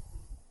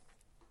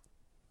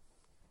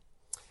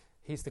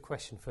 Here's the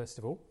question, first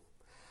of all.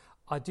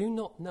 I do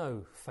not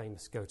know,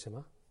 famous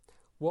Gautama,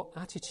 what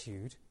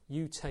attitude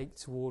you take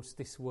towards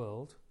this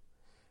world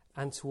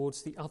and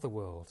towards the other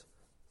world,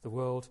 the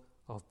world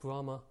of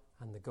Brahma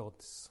and the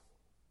gods.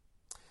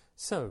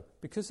 So,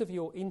 because of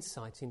your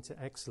insight into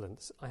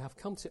excellence, I have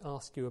come to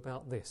ask you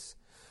about this.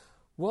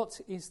 What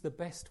is the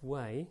best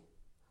way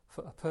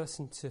for a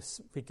person to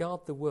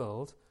regard the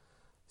world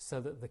so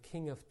that the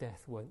king of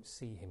death won't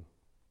see him?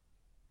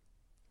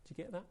 Do you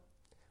get that?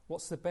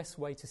 What's the best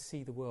way to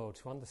see the world,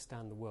 to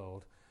understand the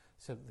world,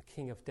 so that the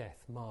king of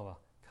death, Mara,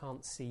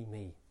 can't see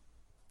me?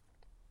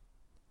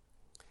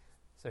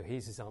 So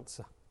here's his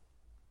answer.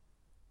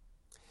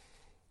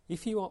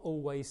 If you are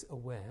always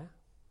aware,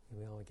 here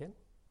we are again,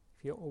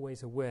 if you're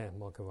always aware,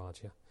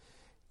 Moggaraja,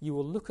 you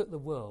will look at the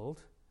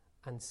world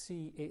and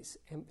see its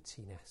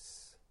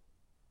emptiness.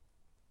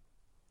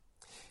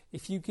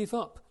 If you give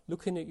up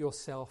looking at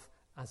yourself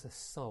as a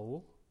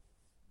soul,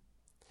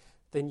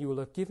 then you will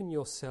have given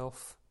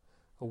yourself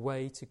a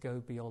way to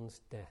go beyond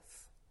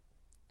death.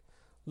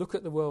 Look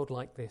at the world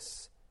like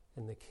this,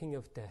 and the king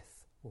of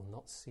death will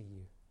not see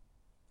you.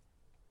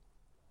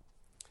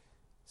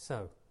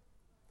 So,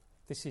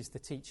 this is the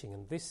teaching,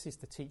 and this is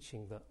the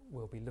teaching that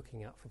we'll be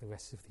looking at for the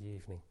rest of the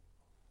evening.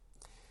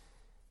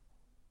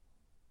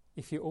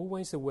 If you're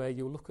always aware,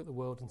 you'll look at the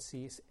world and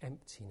see its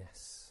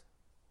emptiness.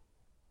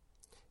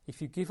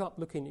 If you give up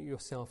looking at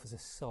yourself as a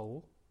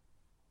soul,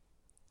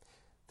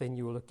 then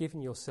you will have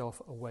given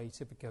yourself a way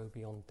to go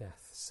beyond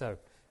death. So,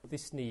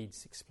 this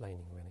needs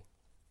explaining, really.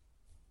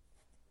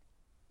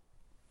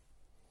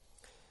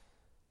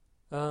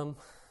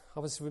 I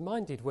was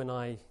reminded when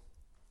I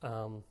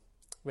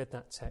read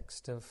that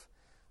text of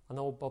an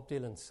old Bob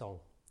Dylan song.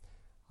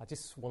 I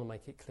just want to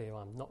make it clear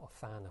I'm not a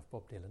fan of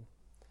Bob Dylan.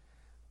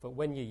 But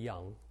when you're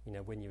young,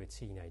 when you're a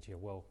teenager,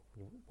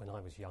 when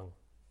I was young,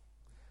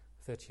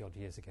 30-odd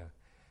years ago,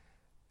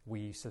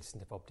 we used to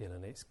listen to Bob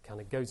Dylan. It kind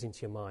of goes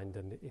into your mind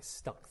and it's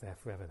stuck there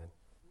forever then.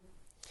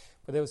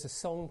 But there was a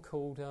song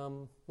called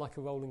Like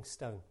a Rolling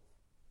Stone.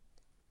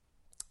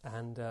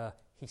 And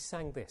he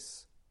sang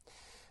this.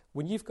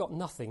 When you've got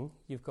nothing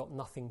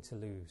to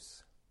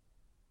lose.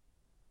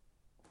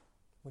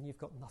 When you've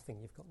got nothing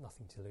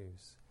to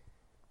lose.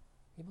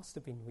 He must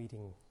have been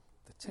reading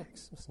the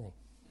text, mustn't he?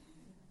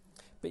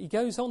 But he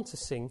goes on to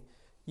sing,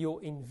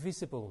 you're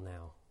invisible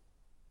now.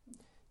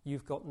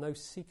 You've got no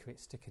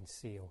secrets to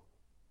conceal.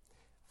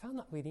 I found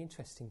that really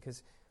interesting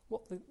because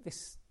what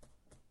this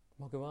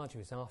Moggaraja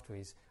is after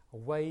is a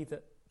way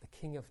that the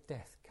king of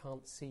death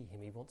can't see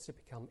him. He wants to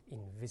become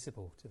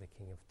invisible to the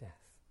king of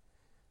death.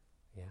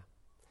 Yeah.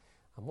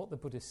 And what the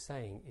Buddha's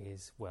saying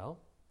is, well,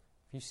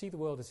 if you see the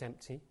world as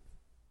empty,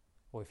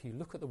 Or if you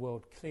look at the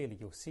world clearly,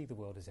 you'll see the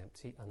world as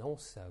empty. And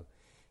also,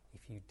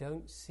 if you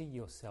don't see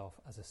yourself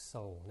as a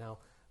soul. Now,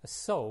 a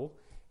soul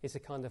is a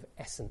kind of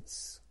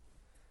essence.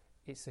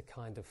 It's a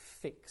kind of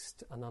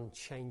fixed and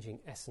unchanging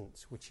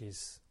essence which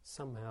is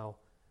somehow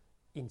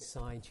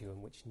inside you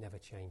and which never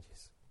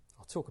changes.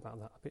 I'll talk about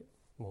that a bit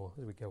more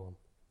as we go on.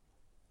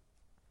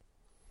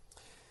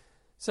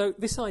 So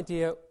this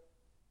idea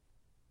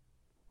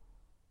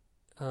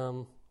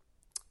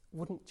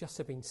wouldn't just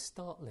have been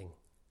startling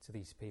to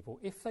these people.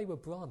 If they were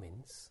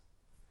Brahmins,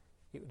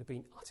 it would have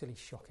been utterly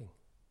shocking.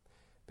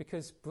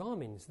 Because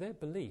Brahmins, their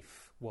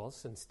belief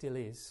was, and still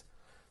is,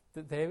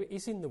 that there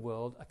is in the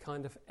world a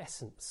kind of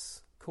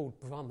essence called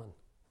Brahman.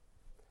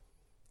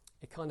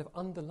 It kind of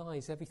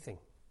underlies everything.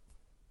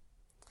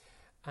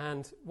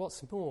 And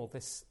what's more,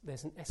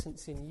 there's an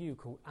essence in you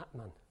called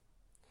Atman.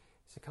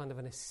 It's a kind of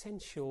an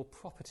essential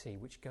property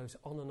which goes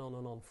on and on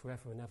and on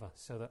forever and ever,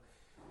 so that,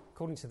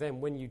 according to them,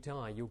 when you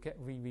die, you'll get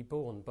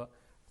reborn. But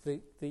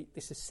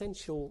this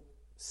essential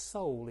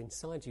soul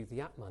inside you,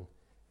 the Atman,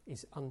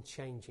 is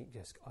unchanging,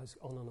 just goes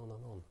on and on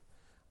and on.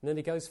 And then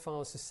he goes as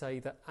far as to say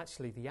that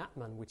actually the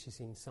Atman which is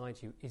inside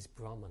you is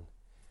Brahman.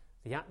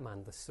 The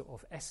Atman, the sort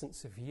of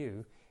essence of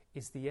you,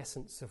 is the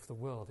essence of the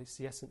world. It's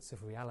the essence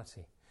of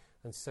reality.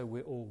 And so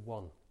we're all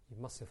one. You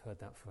must have heard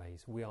that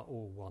phrase. We are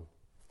all one.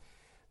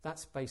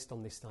 That's based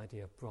on this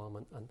idea of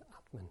Brahman and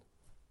Atman.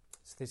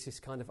 So there's this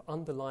kind of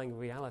underlying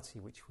reality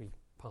which we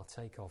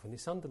partake of. And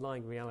this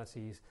underlying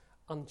reality is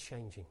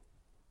unchanging.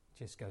 It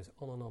just goes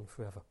on and on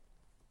forever.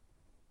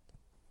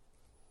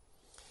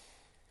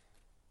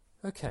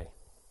 Okay.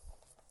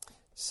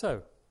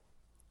 So,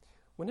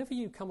 whenever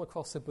you come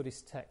across a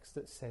Buddhist text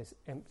that says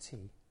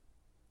empty,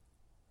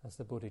 as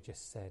the Buddha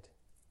just said,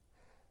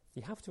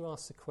 you have to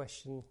ask the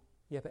question,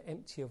 yeah, but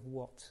empty of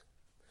what?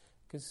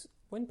 Because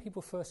when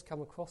people first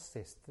come across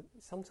this,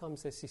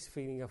 sometimes there's this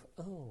feeling of,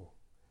 oh,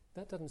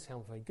 that doesn't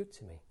sound very good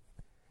to me.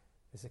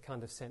 There's a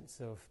kind of sense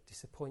of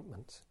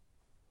disappointment.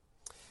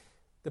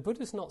 The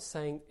Buddha's not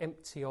saying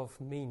empty of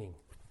meaning.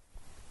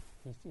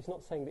 He's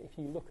not saying that if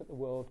you look at the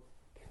world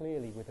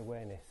clearly with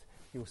awareness,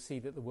 you'll see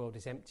that the world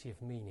is empty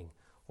of meaning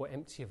or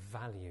empty of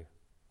value.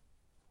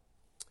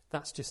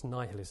 That's just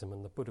nihilism,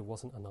 and the Buddha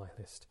wasn't a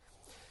nihilist.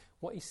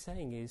 What he's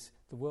saying is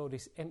the world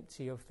is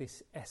empty of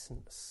this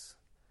essence,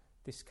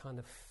 this kind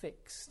of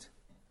fixed,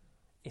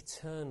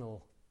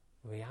 eternal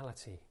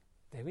reality.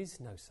 There is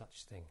no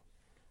such thing.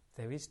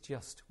 There is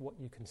just what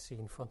you can see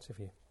in front of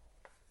you.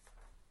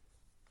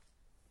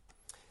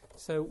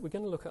 So we're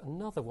going to look at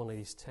another one of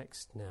these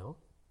texts now,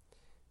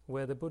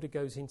 where the Buddha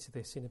goes into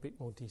this in a bit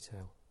more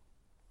detail.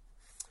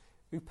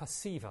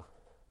 Upasiva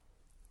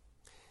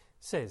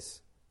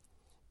says,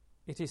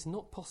 "It is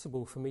not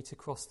possible for me to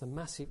cross the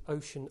massive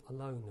ocean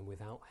alone and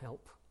without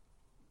help.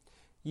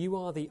 You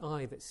are the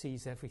eye that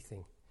sees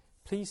everything.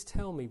 Please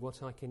tell me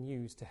what I can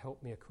use to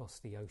help me across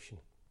the ocean."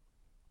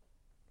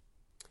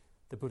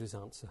 The Buddha's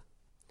answer: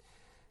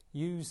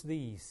 use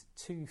these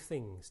two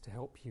things to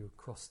help you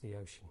cross the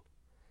ocean: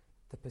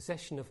 the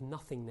possession of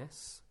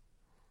nothingness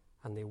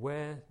and the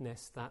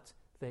awareness that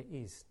there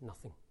is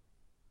nothing.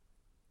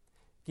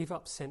 Give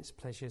up sense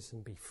pleasures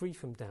and be free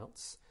from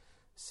doubts,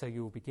 so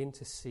you will begin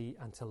to see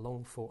and to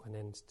long for an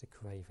end to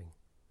craving.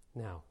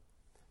 Now,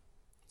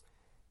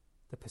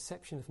 the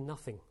perception of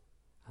nothing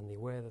and the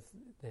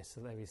awareness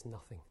that there is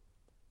nothing.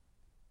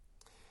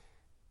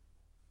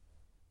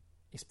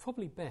 It's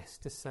probably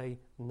best to say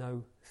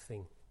no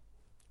thing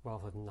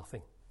rather than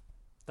nothing.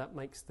 That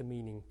makes the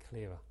meaning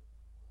clearer.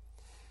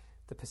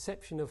 The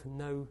perception of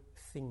no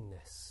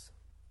thingness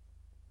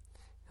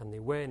and the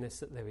awareness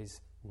that there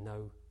is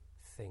no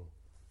thing.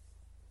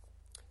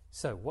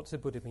 So, what does the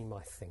Buddha mean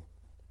by thing?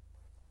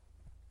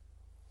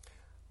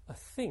 A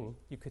thing,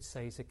 you could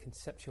say, is a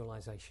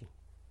conceptualization.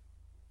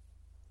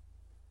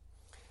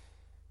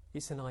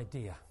 It's an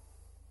idea.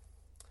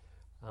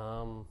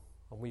 And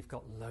we've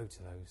got loads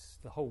of those.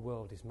 The whole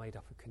world is made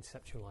up of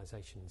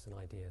conceptualizations and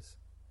ideas.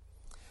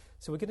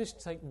 So we're going to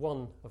take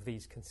one of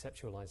these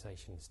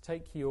conceptualizations.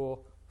 Take your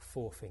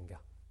forefinger.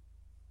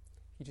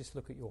 You just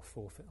look at your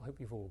forefinger. I hope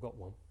you've all got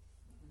one.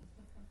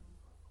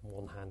 On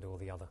one hand or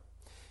the other.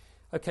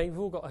 Okay, you've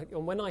all got.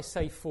 And when I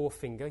say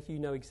forefinger, you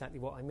know exactly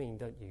what I mean,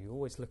 don't you? You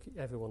always look.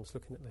 Everyone's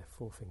looking at their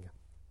forefinger.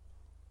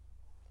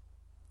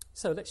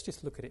 So let's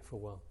just look at it for a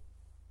while.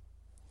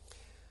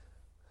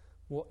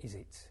 What is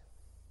it?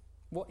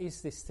 What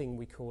is this thing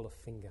we call a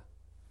finger?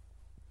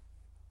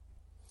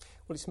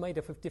 Well, it's made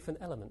up of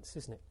different elements,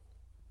 isn't it?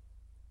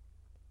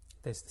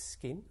 There's the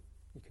skin.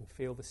 You can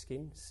feel the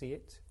skin, see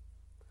it.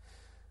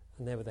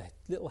 And there are the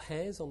little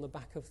hairs on the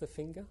back of the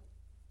finger.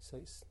 So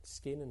it's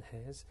skin and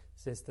hairs.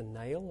 There's the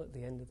nail at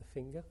the end of the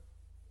finger.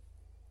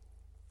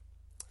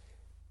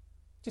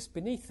 Just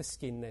beneath the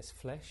skin there's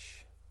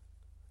flesh.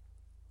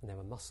 And there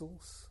are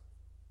muscles.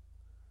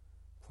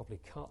 Probably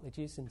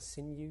cartilages and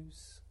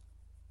sinews.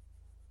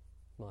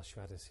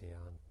 Maharshraddha's here.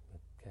 I'm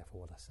careful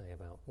what I say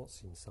about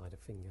what's inside a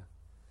finger.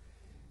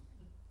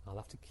 I'll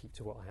have to keep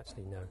to what I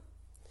actually know.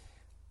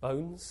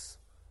 Bones.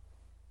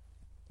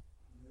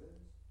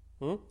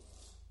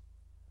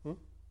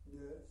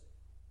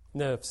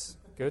 Nerves.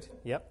 Good,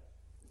 yep.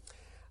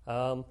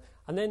 And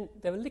then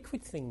there are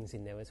liquid things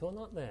in there as well,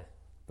 aren't there?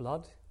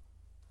 Blood,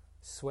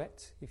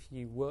 sweat. If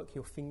you work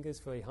your fingers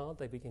very hard,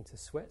 they begin to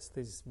sweat. So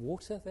there's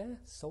water there,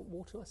 salt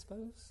water, I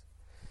suppose.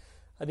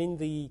 And in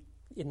the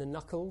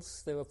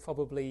knuckles, there are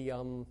probably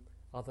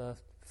other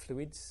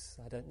fluids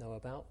I don't know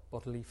about,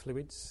 bodily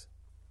fluids.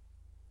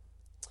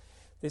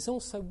 There's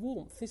also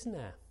warmth, isn't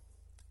there?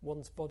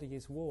 One's body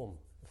is warm,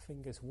 the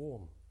finger's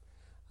warm.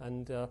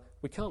 And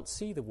we can't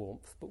see the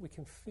warmth, but we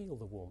can feel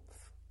the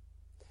warmth.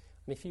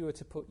 And if you were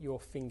to put your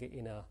finger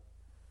in a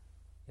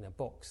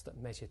box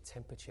that measured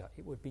temperature,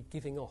 it would be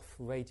giving off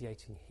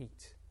radiating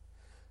heat.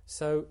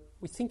 So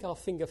we think our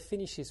finger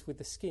finishes with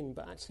the skin,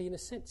 but actually in a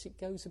sense it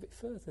goes a bit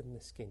further than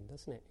the skin,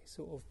 doesn't it? It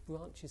sort of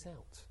branches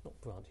out. Not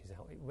branches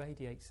out, it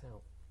radiates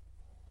out.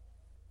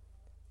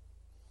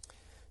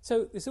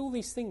 So there's all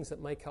these things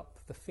that make up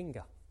the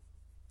finger.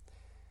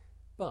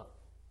 But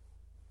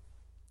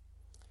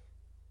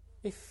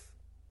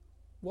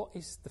what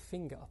is the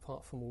finger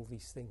apart from all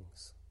these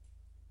things?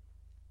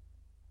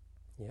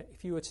 Yeah,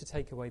 if you were to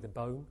take away the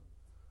bone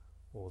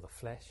or the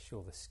flesh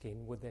or the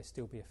skin, would there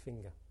still be a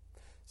finger?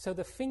 So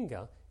the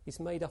finger is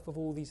made up of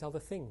all these other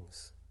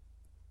things.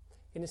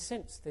 In a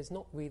sense, there's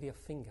not really a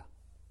finger.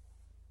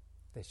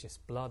 There's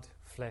just blood,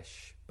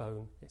 flesh,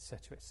 bone,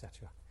 etc.,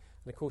 etc.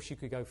 And of course you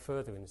could go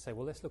further and say,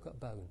 well, let's look at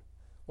bone.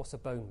 What's a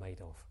bone made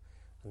of?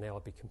 And now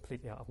I'd be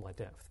completely out of my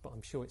depth, but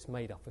I'm sure it's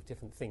made up of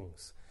different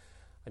things.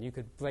 And you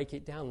could break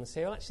it down and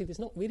say, oh, actually, there's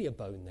not really a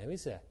bone there,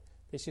 is there?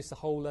 There's just a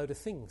whole load of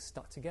things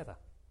stuck together.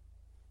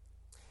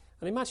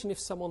 And imagine if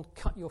someone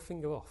cut your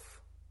finger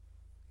off,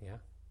 yeah?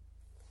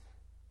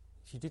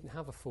 If you didn't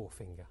have a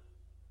forefinger,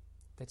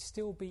 there'd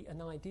still be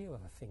an idea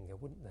of a finger,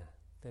 wouldn't there?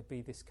 There'd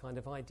be this kind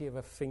of idea of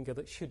a finger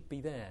that should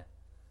be there,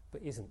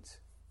 but isn't,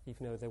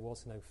 even though there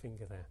was no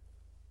finger there.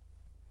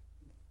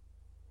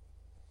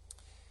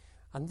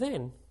 And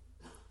then,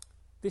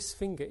 this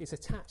finger is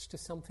attached to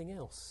something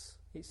else.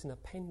 It's an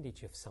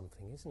appendage of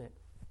something, isn't it?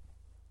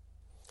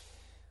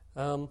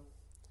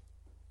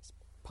 It's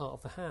part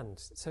of the hand.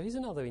 So here's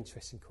another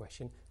interesting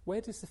question.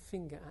 Where does the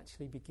finger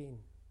actually begin?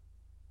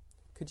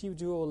 Could you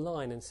draw a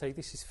line and say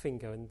this is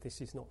finger and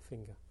this is not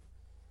finger?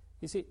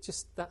 Is it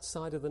just that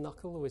side of the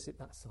knuckle or is it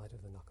that side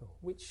of the knuckle?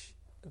 Which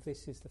of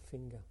this is the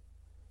finger?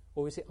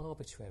 Or is it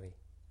arbitrary?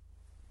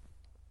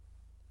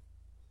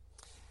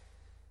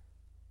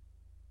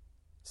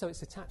 So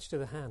it's attached to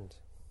the hand.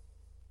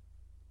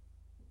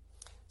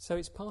 So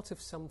it's part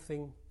of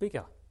something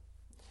bigger.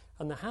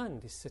 And the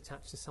hand is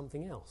attached to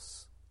something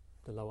else,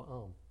 the lower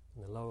arm.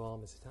 And the lower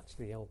arm is attached to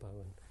the elbow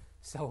and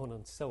so on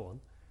and so on.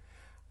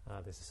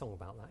 There's a song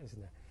about that,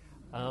 isn't there?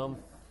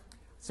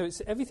 So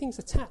everything's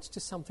attached to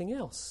something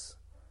else.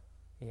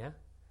 Yeah?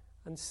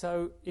 And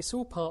so it's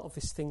all part of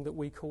this thing that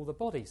we call the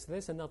body. So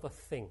there's another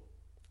thing,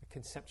 a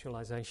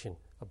conceptualization,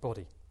 a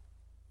body.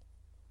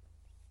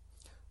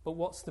 But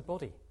what's the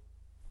body?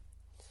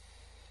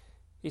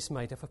 It's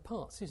made up of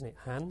parts, isn't it?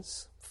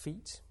 Hands,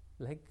 feet,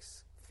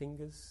 legs,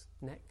 fingers,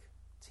 neck,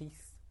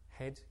 teeth,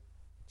 head,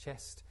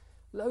 chest.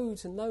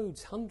 Loads and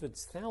loads,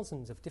 hundreds,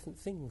 thousands of different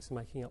things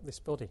making up this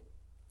body.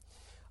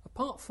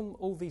 Apart from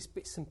all these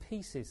bits and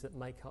pieces that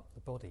make up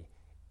the body,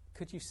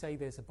 could you say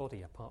there's a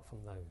body apart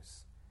from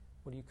those?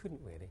 Well, you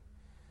couldn't really.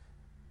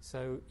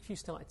 So if you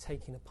started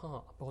taking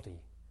apart a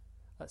body,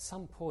 at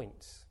some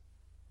point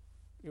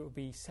it would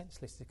be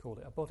senseless to call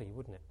it a body,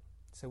 wouldn't it?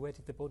 So where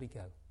did the body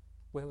go?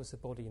 Where was the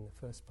body in the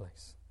first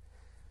place?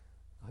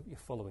 I hope you're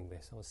following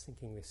this. I was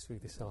thinking this through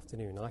this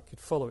afternoon. I could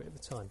follow it at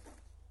the time.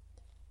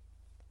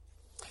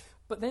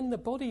 But then the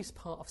body's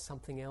part of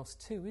something else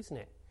too, isn't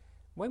it?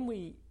 When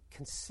we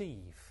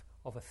conceive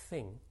of a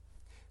thing,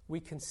 we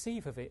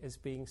conceive of it as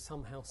being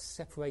somehow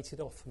separated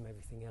off from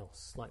everything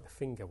else, like the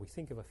finger. We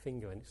think of a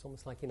finger and it's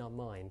almost like in our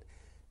mind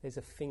there's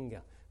a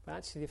finger. But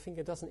actually the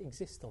finger doesn't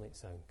exist on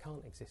its own,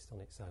 can't exist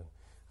on its own.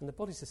 And the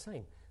body's the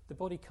same. The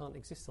body can't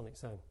exist on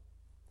its own.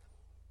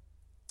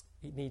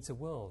 It needs a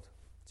world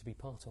to be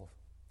part of.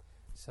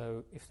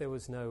 So if there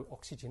was no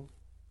oxygen,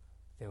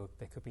 there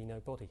could be no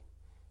body.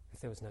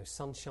 If there was no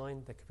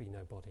sunshine, there could be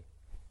no body.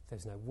 If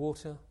there's no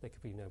water, there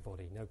could be no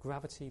body. No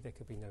gravity, there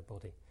could be no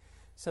body.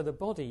 So the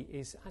body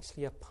is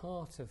actually a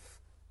part of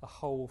a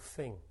whole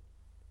thing.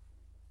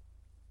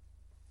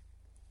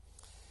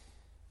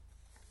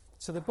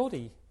 So the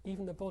body,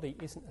 even the body,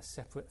 isn't a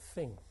separate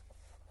thing.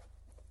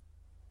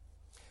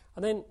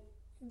 And then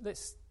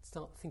let's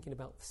start thinking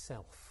about the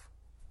self.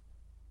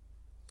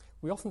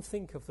 We often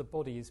think of the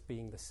body as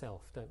being the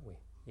self, don't we?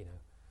 You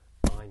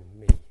know, I'm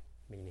me,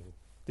 meaning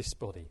this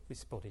body's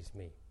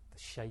me, the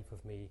shape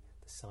of me,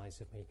 the size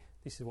of me,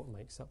 this is what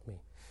makes up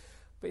me.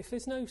 But if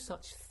there's no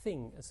such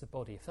thing as the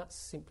body, if that's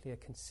simply a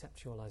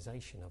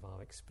conceptualization of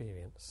our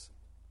experience,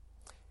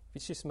 if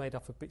it's just made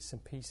up of bits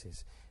and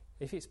pieces,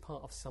 if it's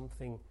part of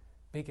something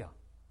bigger,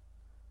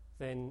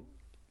 then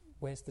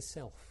where's the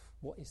self?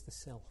 What is the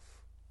self?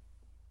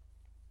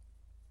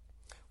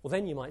 Well,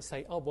 then you might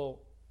say, oh, well,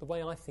 the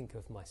way I think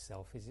of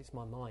myself is it's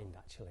my mind,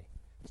 actually.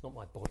 It's not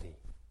my body.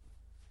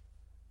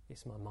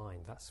 It's my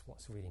mind. That's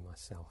what's really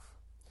myself.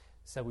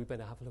 So we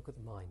better have a look at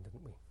the mind,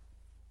 don't we?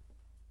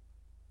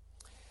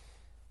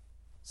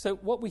 So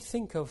what we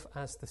think of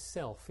as the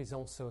self is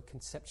also a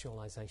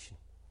conceptualization.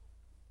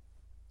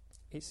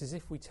 It's as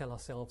if we tell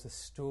ourselves a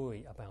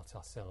story about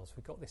ourselves.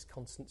 We've got this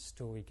constant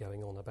story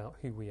going on about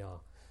who we are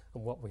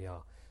and what we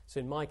are. So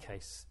in my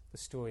case, the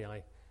story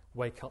I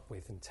wake up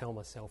with and tell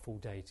myself all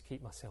day to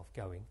keep myself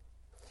going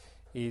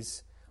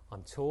is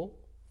I'm tall,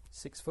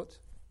 6 foot,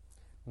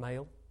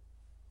 male,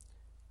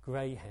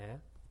 grey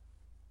hair,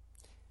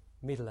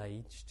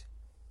 middle-aged,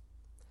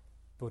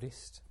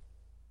 Buddhist,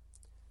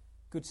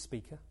 good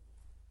speaker,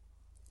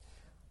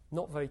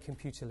 not very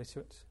computer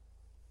literate,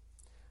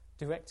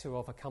 director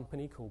of a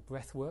company called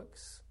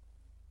Breathworks,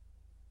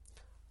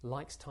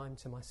 likes time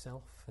to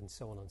myself, and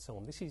so on and so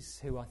on. This is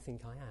who I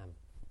think I am.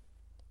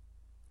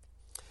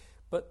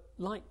 But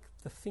like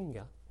the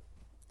finger,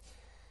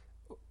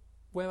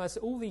 whereas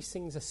all these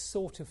things are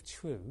sort of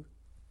true,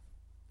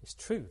 it's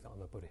true that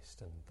I'm a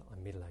Buddhist and that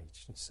I'm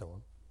middle-aged and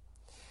so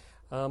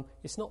on.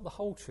 It's not the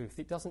whole truth.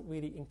 It doesn't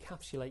really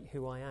encapsulate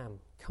who I am,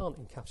 can't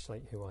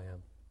encapsulate who I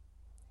am.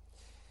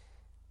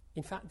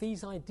 In fact,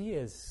 these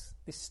ideas,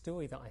 this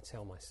story that I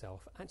tell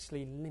myself,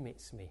 actually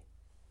limits me.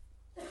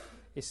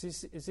 It's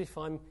as if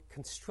I'm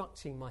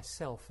constructing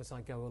myself as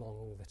I go along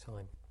all the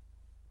time.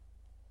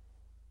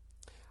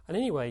 And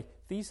anyway,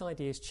 these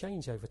ideas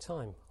change over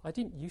time. I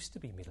didn't used to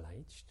be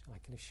middle-aged, I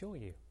can assure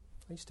you.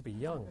 I used to be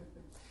young.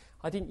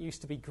 I didn't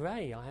used to be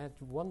grey. I had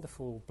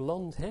wonderful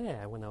blonde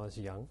hair when I was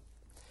young.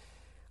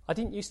 I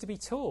didn't used to be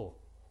tall.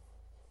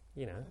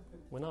 You know,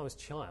 when I was a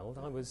child,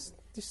 I was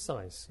this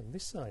size and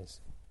this size.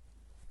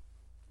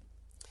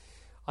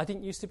 I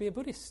didn't used to be a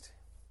Buddhist.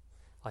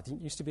 I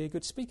didn't used to be a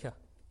good speaker.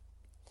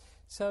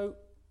 So,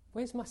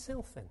 where's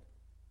myself then?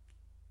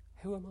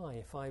 Who am I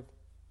if I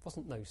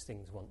wasn't those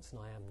things once and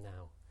I am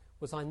now?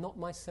 Was I not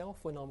myself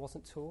when I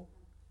wasn't tall?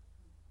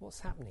 What's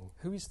happening?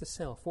 Who is the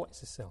self? What is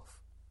the self?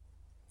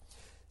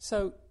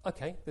 So,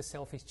 okay, the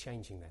self is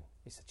changing then.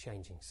 It's a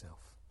changing self.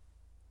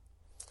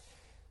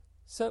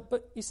 So,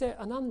 but is there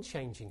an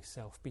unchanging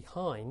self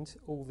behind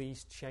all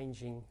these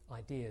changing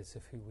ideas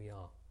of who we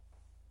are?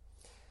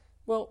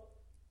 Well,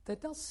 there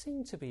does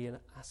seem to be an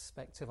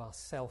aspect of our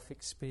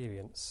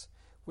self-experience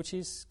which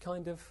is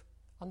kind of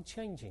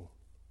unchanging.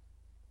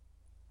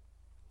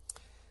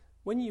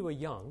 When you were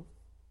young,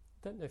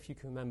 I don't know if you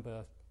can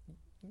remember,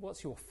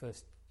 what's your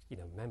first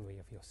memory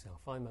of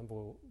yourself? I remember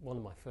one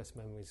of my first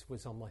memories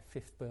was on my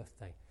 5th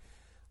birthday.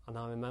 And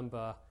I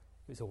remember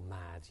it was all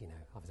mad,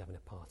 I was having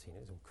a party and it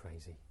was all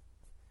crazy.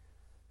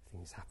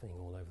 Things happening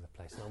all over the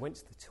place. And I went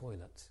to the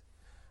toilet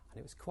and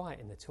it was quiet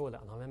in the toilet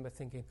and I remember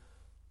thinking,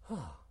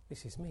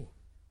 this is me.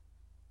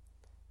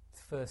 The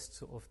first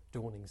sort of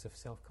dawnings of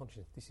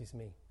self-consciousness, this is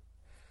me.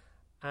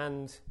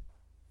 And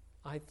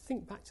I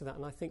think back to that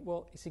and I think,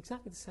 well, it's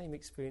exactly the same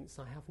experience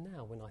I have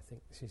now when I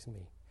think this is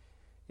me.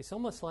 It's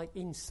almost like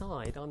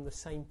inside I'm the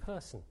same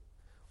person,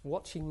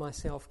 watching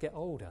myself get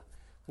older.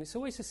 And it's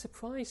always a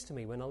surprise to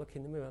me when I look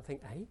in the mirror and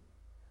think, hey,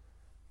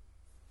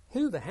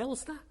 who the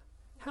hell's that?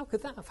 How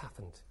could that have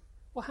happened?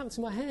 What happened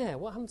to my hair?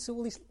 What happened to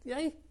all these?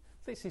 Hey,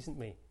 this isn't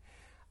me.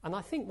 And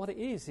I think what it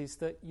is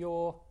that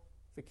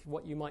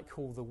what you might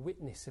call the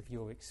witness of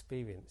your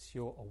experience,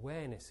 your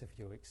awareness of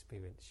your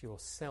experience, your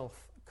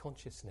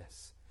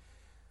self-consciousness,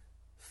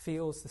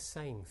 feels the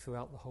same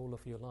throughout the whole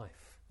of your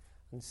life.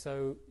 And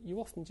so you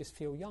often just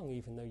feel young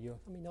even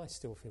though I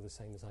still feel the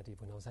same as I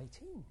did when I was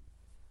 18.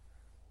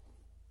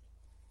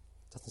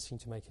 Doesn't seem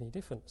to make any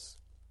difference.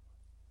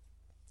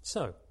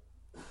 So,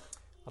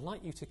 I'd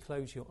like you to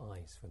close your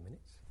eyes for a minute.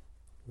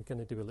 We're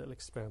going to do a little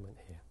experiment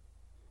here.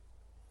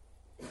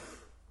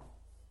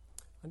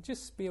 And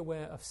just be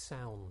aware of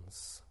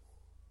sounds.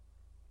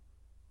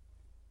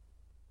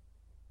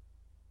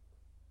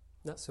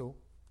 That's all.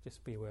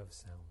 Just be aware of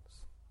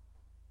sounds.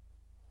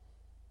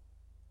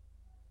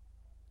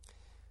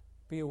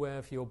 Be aware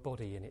of your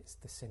body and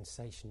the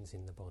sensations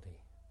in the body.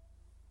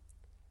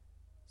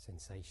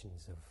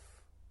 Sensations of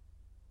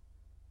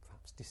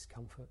perhaps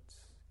discomfort,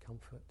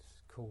 comfort,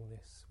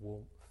 coolness,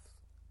 warmth.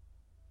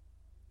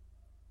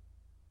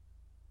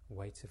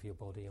 Weight of your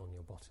body on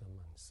your bottom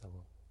and so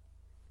on.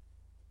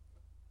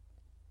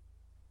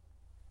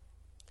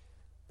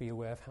 Be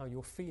aware of how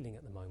you're feeling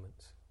at the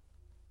moment.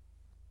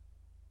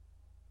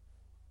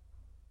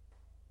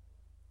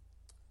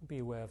 Be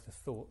aware of the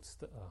thoughts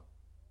that are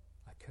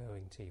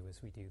occurring to you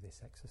as we do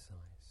this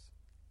exercise.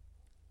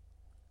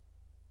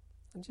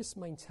 And just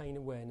maintain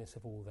awareness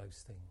of all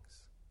those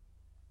things.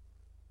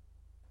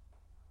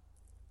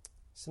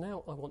 So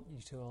now I want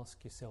you to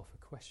ask yourself a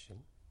question.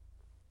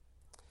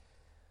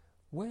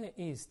 Where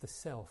is the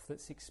self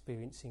that's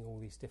experiencing all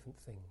these different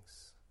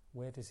things?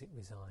 Where does it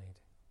reside?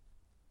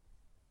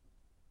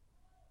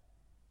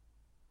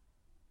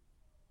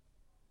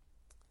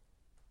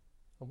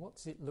 And what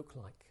does it look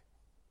like?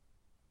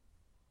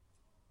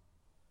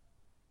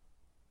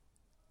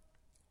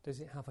 Does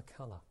it have a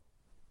colour?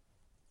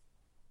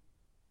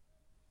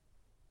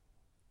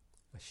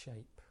 A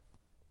shape?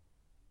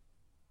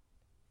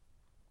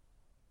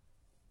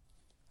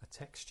 A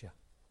texture.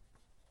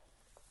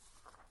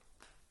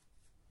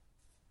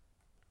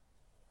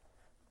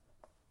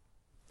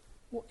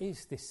 What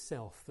is this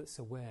self that's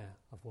aware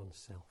of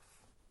oneself?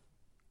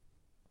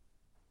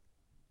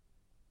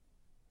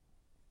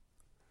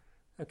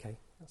 Okay,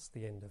 that's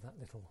the end of that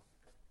little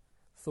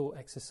thought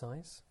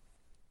exercise.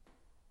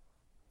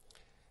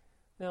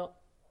 Now,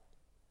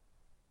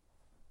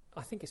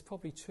 I think it's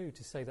probably true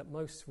to say that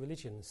most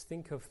religions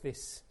think of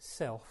this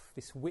self,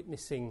 this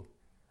witnessing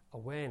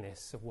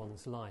awareness of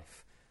one's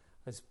life,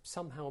 as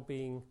somehow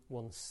being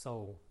one's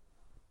soul,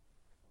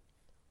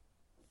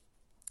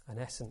 an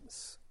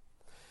essence.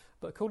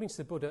 But according to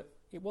the Buddha,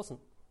 it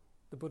wasn't.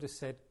 The Buddha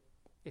said,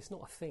 it's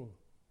not a thing.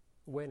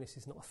 Awareness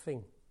is not a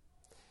thing.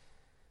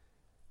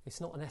 It's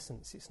not an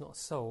essence, it's not a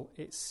soul,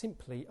 it's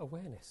simply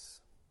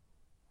awareness.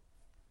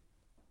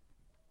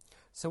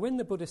 So when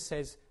the Buddha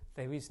says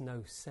there is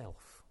no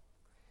self,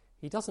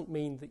 he doesn't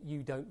mean that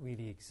you don't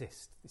really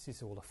exist. This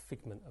is all a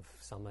figment of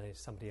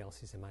somebody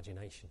else's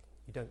imagination.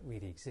 You don't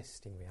really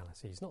exist in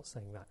reality. He's not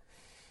saying that.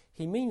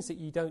 He means that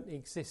you don't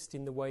exist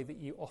in the way that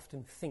you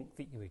often think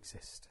that you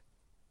exist.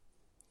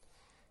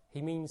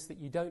 He means that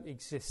you don't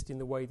exist in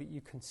the way that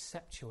you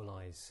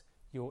conceptualize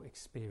your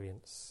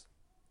experience.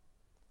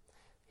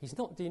 He's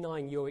not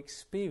denying your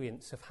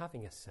experience of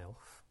having a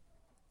self.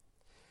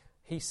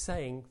 He's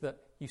saying that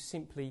you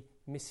simply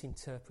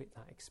misinterpret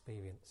that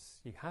experience.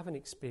 You have an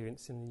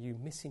experience and you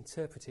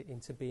misinterpret it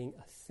into being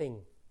a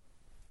thing.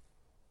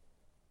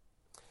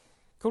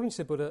 According to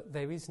the Buddha,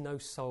 there is no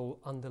soul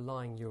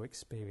underlying your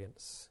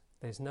experience.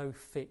 There's no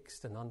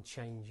fixed and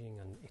unchanging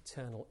and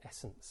eternal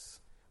essence,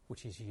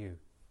 which is you.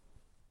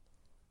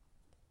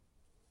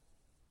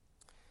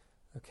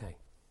 Okay.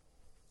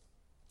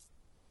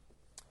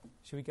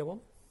 Shall we go on?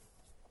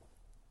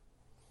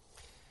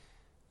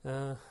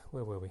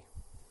 Where were we?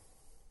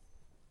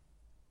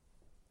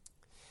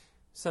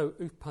 So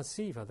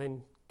Upasiva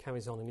then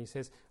carries on and he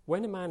says,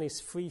 when a man is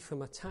free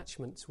from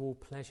attachment to all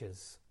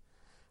pleasures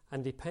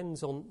and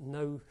depends on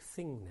no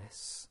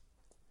thingness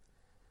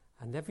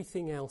and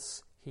everything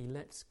else he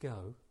lets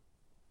go,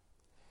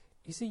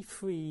 is he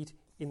freed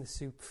in the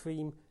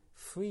supreme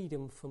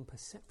freedom from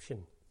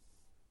perception?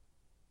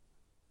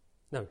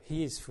 No,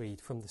 he is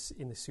freed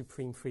in the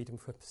supreme freedom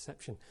from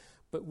perception.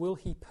 But will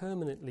he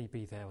permanently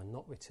be there and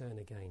not return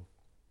again?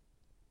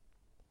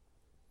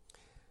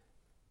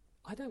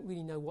 I don't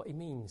really know what he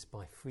means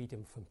by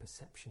freedom from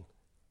perception.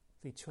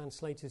 The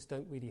translators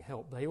don't really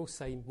help. They all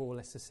say more or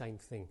less the same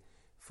thing,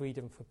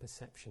 freedom from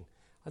perception.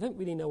 I don't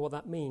really know what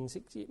that means.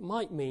 It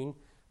might mean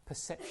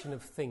perception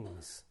of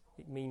things.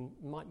 It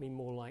might mean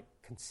more like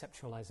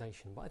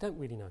conceptualization, but I don't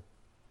really know.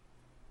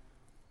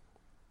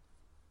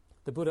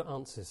 The Buddha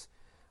answers,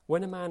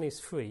 when a man is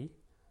free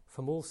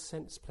from all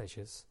sense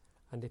pleasures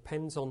and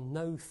depends on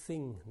no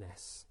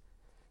thingness,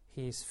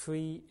 he is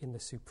free in the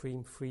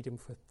supreme freedom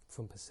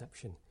from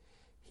perception.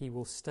 He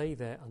will stay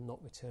there and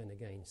not return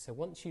again. So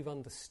once you've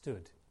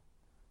understood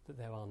that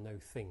there are no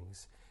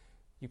things,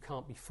 you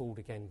can't be fooled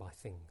again by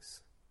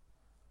things.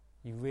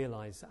 You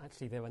realise that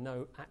actually there are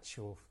no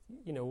actual,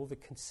 all the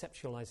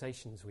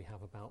conceptualizations we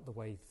have about the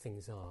way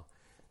things are,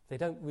 they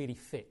don't really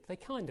fit. They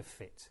kind of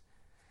fit.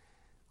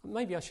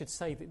 Maybe I should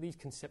say that these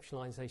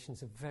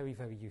conceptualizations are very,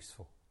 very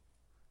useful.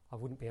 I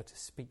wouldn't be able to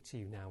speak to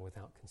you now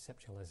without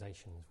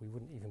conceptualizations. We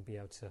wouldn't even be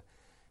able to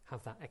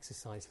have that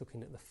exercise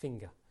looking at the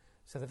finger.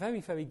 So they're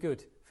very, very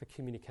good for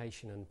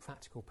communication and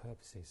practical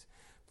purposes.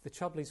 But the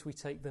trouble is we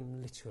take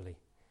them literally.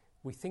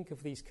 We think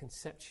of these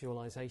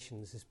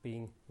conceptualizations as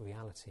being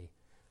reality,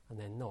 and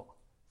they're not.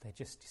 They're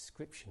just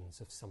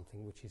descriptions of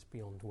something which is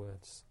beyond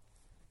words.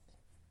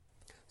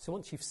 So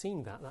once you've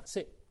seen that, that's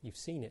it. You've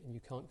seen it, and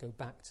you can't go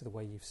back to the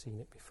way you've seen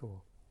it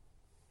before.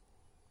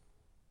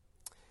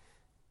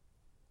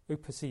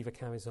 Upasiva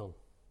carries on.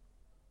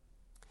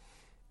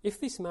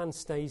 If this man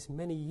stays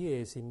many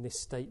years in this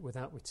state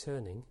without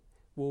returning,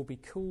 will be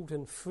cooled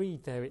and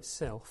freed there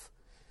itself,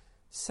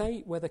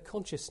 say whether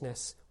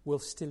consciousness will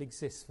still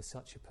exist for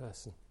such a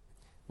person.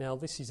 Now,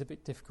 this is a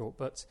bit difficult,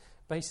 but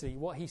basically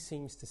what he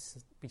seems to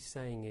be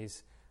saying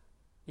is,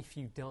 if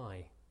you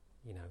die,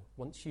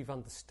 once you've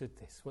understood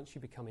this, once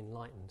you become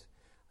enlightened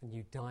and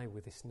you die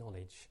with this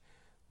knowledge,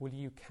 will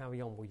you carry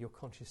on? Will your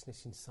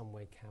consciousness in some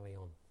way carry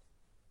on?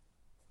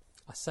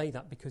 I say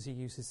that because he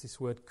uses this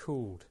word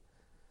cooled,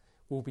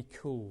 will be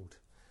cooled.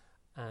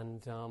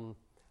 And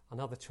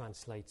another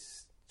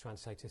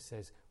translator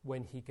says,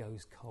 when he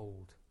goes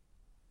cold,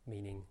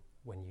 meaning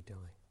when you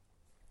die.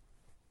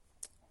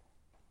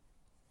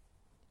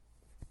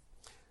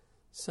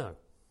 So,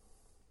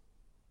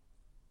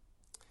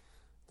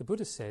 the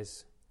Buddha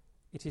says,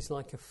 it is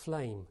like a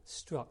flame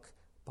struck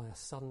by a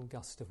sudden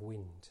gust of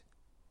wind.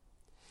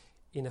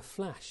 In a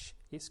flash,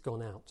 it's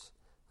gone out,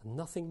 and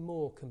nothing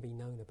more can be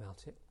known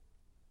about it.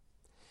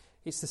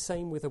 It's the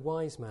same with a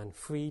wise man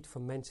freed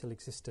from mental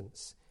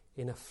existence.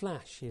 In a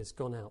flash, he has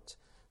gone out,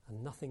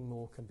 and nothing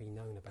more can be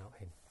known about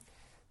him.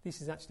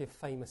 This is actually a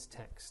famous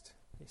text.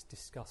 It's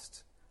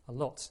discussed a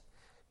lot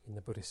in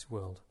the Buddhist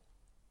world.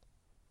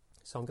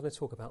 So I'm going to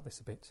talk about this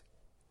a bit.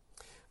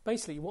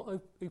 Basically, what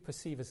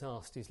Upasiva's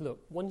asked is,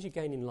 look, once you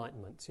gain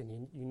enlightenment and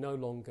you no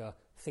longer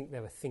think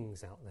there are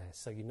things out there,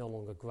 so you no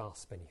longer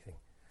grasp anything.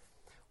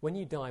 When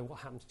you die, what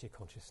happens to your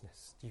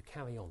consciousness? Do you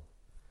carry on?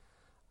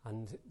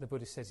 And the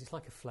Buddha says it's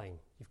like a flame.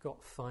 You've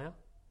got fire,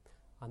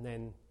 and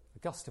then a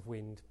gust of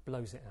wind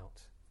blows it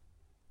out.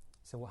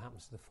 So what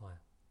happens to the fire?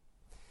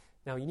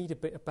 Now, you need a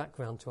bit of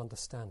background to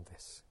understand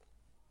this.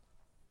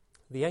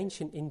 The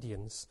ancient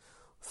Indians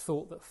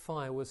thought that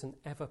fire was an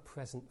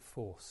ever-present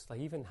force. They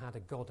even had a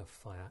god of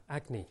fire,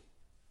 Agni.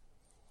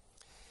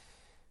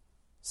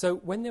 So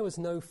when there was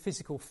no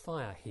physical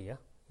fire here,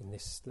 in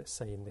this, let's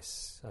say in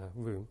this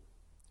room,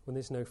 when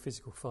there's no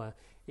physical fire,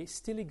 it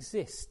still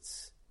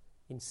exists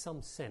in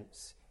some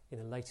sense in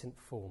a latent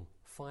form.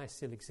 Fire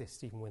still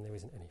exists even when there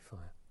isn't any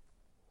fire.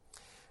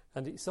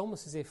 And it's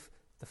almost as if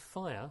the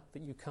fire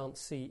that you can't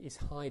see is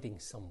hiding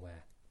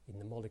somewhere in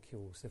the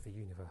molecules of the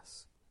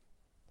universe.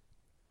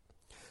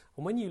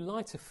 And when you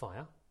light a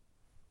fire,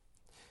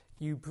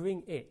 you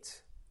bring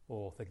it,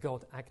 or the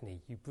god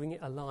Agni, you bring it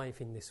alive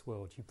in this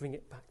world, you bring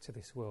it back to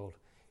this world.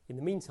 In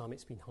the meantime,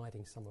 it's been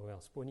hiding somewhere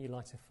else, but when you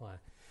light a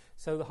fire.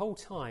 So the whole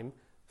time,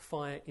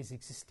 fire is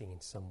existing in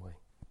some way.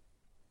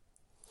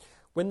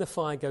 When the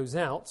fire goes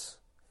out,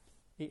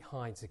 it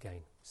hides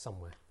again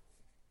somewhere,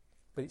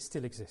 but it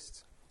still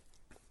exists.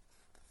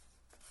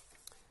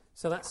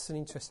 So that's an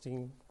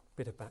interesting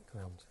bit of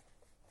background.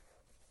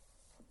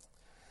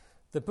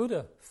 The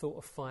Buddha thought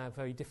of fire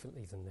very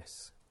differently than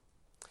this.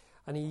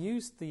 And he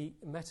used the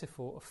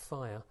metaphor of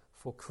fire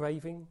for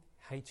craving,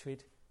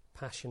 hatred,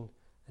 passion,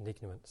 and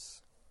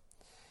ignorance.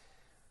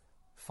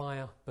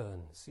 Fire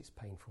burns, it's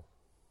painful.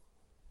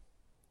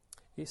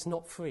 It's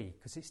not free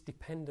because it's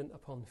dependent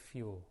upon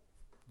fuel.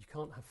 You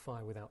can't have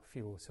fire without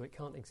fuel, so it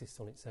can't exist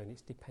on its own,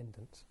 it's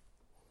dependent.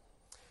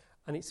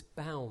 And it's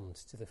bound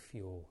to the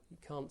fuel. It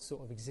can't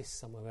sort of exist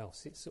somewhere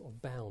else. It's sort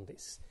of bound,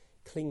 it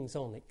clings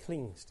on, it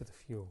clings to the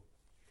fuel.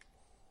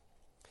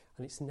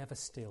 And it's never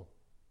still.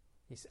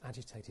 It's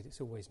agitated, it's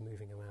always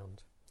moving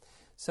around.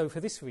 So for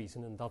this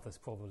reason, and others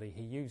probably,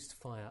 he used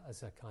fire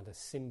as a kind of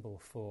symbol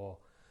for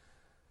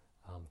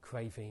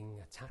craving,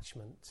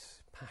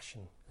 attachment,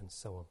 passion, and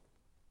so on.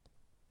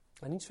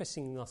 And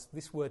interestingly enough,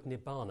 this word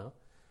nibbana,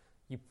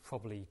 you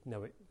probably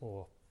know it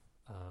more,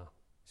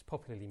 it's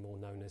popularly more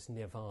known as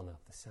nirvana,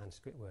 the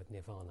Sanskrit word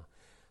nirvana.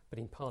 But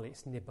in Pali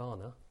it's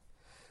nibbana,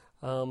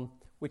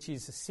 which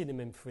is a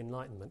synonym for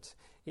enlightenment.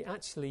 It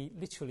actually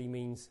literally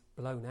means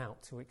blown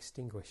out or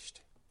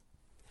extinguished.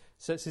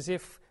 So it's as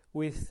if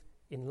with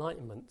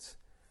enlightenment,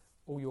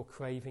 all your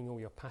craving, all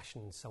your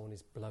passion and so on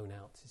is blown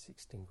out, is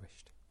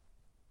extinguished.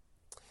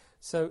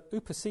 So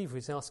Upasiva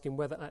is asking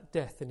whether at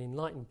death an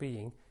enlightened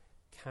being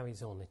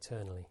carries on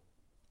eternally.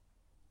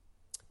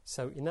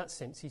 So in that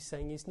sense he's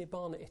saying, is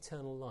Nibbana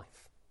eternal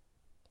life?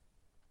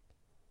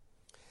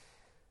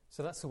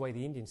 So that's the way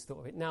the Indians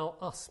thought of it. Now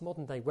us,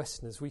 modern day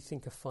Westerners, we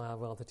think of fire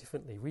rather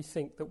differently. We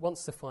think that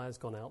once the fire's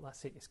gone out,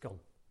 that's it, it's gone.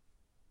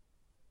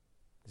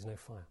 There's no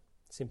fire.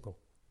 Simple.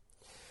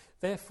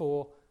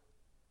 Therefore,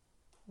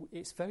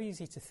 it's very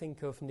easy to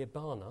think of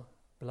Nibbana,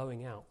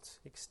 blowing out,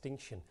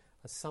 extinction,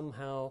 as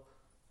somehow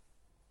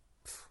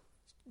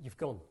you've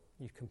gone.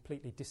 You've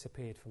completely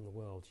disappeared from the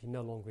world. You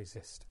no longer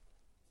exist.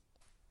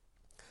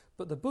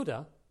 But the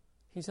Buddha,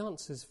 his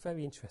answer is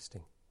very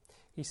interesting.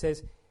 He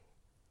says,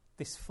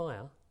 this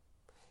fire,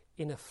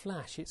 in a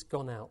flash it's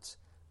gone out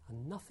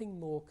and nothing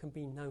more can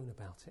be known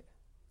about it.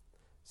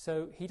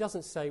 So he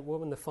doesn't say, well,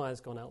 when the fire's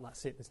gone out,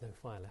 that's it, there's no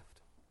fire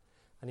left.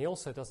 And he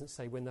also doesn't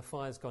say, when the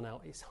fire's gone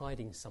out, it's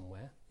hiding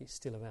somewhere, it's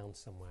still around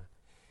somewhere.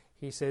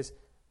 He says,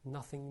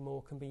 nothing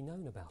more can be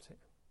known about it.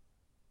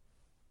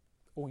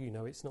 All you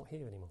know, it's not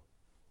here anymore.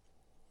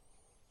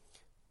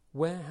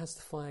 Where has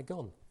the fire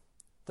gone?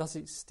 Does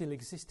it still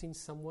exist in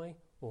some way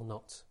or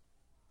not?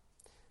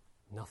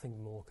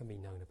 Nothing more can be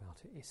known about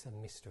it. It's a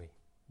mystery.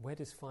 Where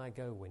does fire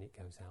go when it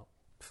goes out?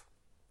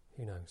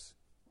 Who knows?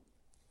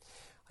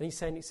 And he's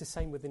saying it's the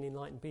same with an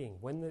enlightened being.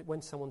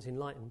 When someone's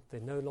enlightened, they're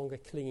no longer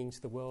clinging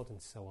to the world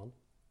and so on.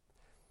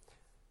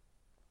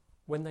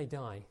 When they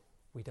die,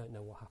 we don't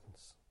know what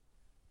happens.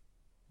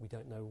 We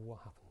don't know what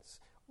happens.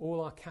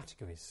 All our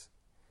categories,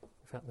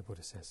 in fact the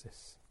Buddha says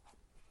this.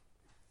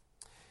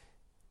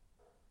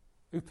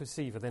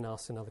 Upasiva then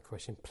asks another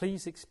question.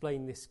 Please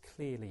explain this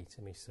clearly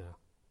to me, sir.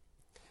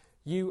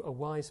 You, a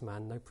wise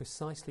man, know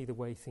precisely the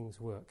way things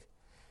work.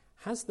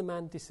 Has the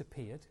man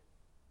disappeared?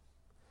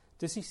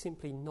 Does he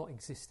simply not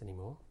exist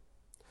anymore?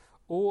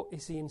 Or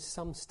is he in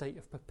some state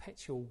of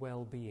perpetual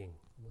well-being,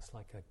 almost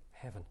like a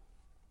heaven?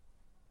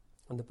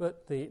 And the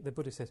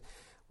Buddha says,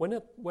 when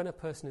a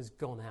person has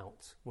gone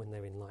out, when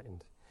they're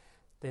enlightened,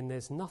 then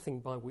there's nothing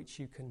by which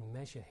you can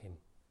measure him.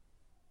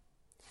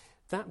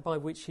 That by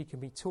which he can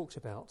be talked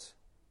about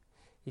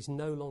is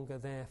no longer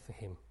there for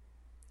him.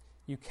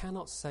 You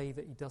cannot say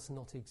that he does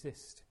not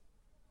exist.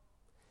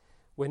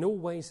 When all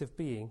ways of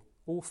being,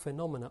 all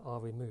phenomena are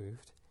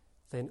removed,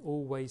 then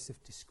all ways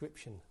of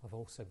description have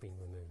also been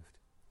removed.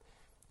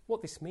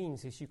 What this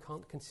means is you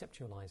can't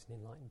conceptualize an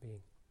enlightened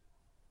being.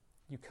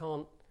 You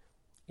can't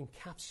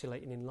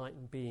encapsulate an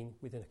enlightened being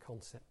within a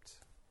concept.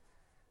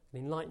 An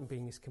enlightened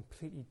being is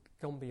completely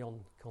gone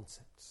beyond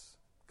concepts,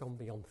 gone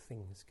beyond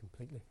things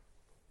completely.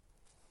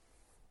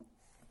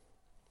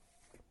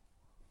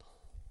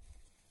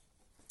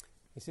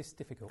 Is this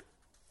difficult?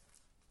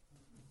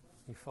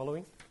 You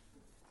following?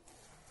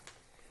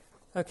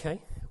 Okay,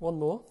 one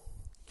more.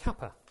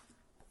 Kappa.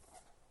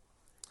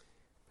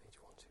 Page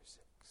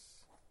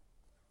 126.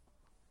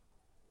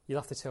 You'll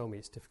have to tell me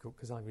it's difficult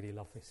because I really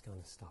love this kind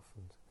of stuff.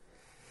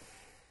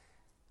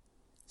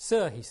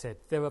 Sir, he said,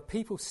 there are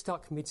people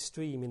stuck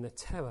midstream in the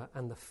terror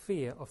and the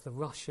fear of the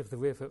rush of the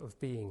river of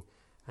being,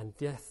 and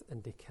death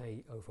and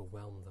decay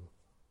overwhelm them.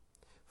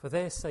 For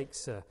their sake,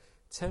 sir,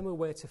 tell me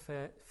where to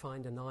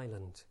find an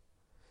island.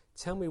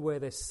 Tell me where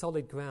there's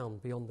solid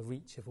ground beyond the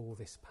reach of all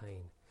this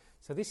pain.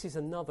 So this is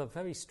another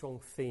very strong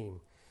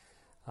theme.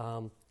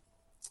 The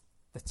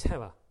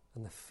terror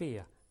and the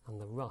fear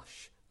and the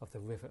rush of the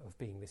river of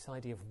being. This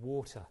idea of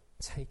water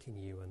taking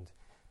you and,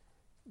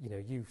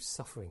 you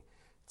suffering.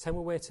 Tell me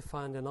where to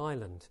find an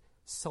island,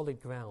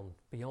 solid ground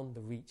beyond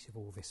the reach of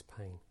all this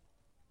pain.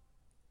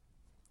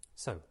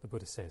 So, the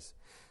Buddha says,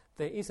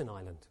 there is an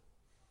island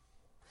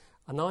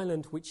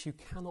which you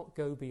cannot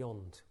go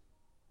beyond.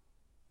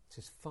 It's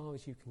as far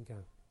as you can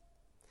go.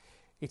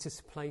 It is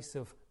a place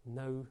of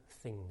no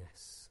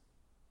thingness,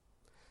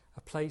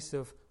 a place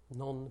of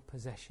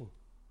non-possession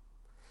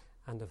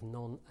and of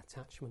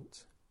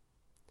non-attachment.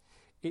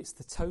 It's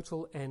the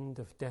total end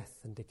of death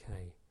and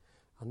decay,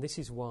 and this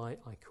is why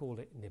I call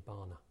it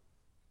Nibbana.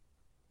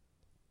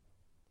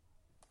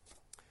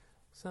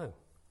 So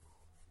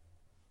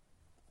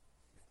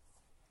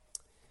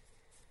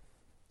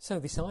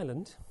this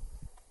island,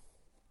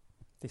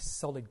 this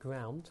solid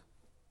ground,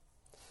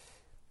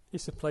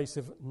 is a place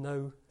of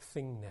no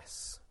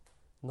thingness,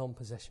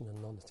 non-possession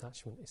and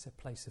non-attachment. It's a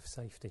place of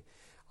safety.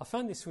 I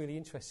found this really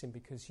interesting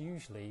because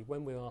usually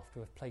when we're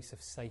after a place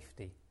of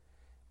safety,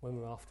 when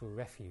we're after a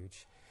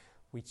refuge,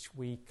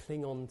 we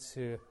cling on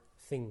to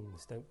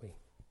things, don't we?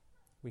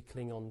 We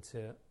cling on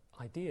to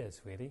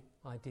ideas, really,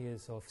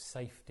 ideas of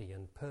safety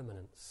and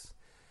permanence,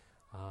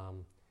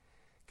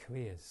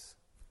 careers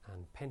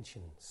and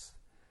pensions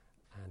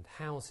and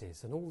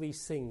houses and all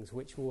these things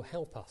which will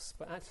help us.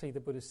 But actually the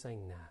Buddha's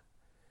saying, nah,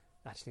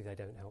 actually they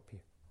don't help you.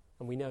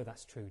 And we know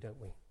that's true, don't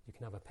we? You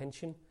can have a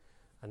pension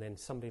and then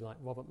somebody like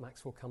Robert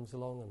Maxwell comes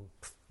along and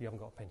you haven't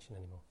got a pension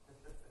anymore.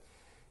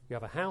 You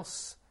have a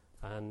house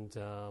and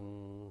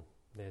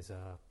there's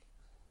a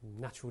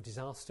natural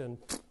disaster and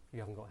you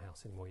haven't got a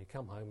house anymore. You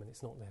come home and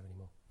it's not there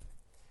anymore.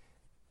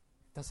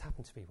 It does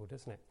happen to people,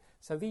 doesn't it?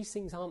 So these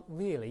things aren't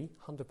really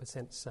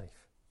 100%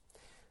 safe.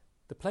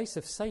 The place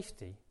of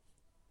safety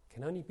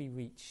can only be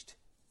reached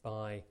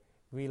by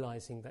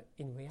realising that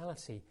in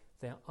reality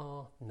there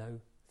are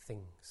no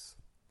things.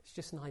 It's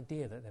just an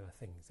idea that there are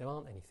things. There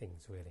aren't any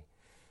things really.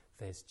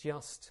 There's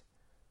just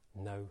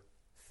no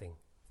thing.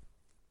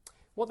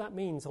 What that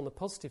means on the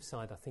positive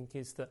side, I think,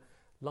 is that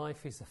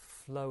life is a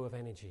flow of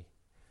energy.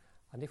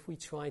 And if we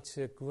try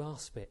to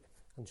grasp it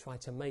and try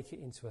to make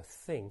it into a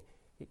thing,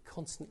 it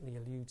constantly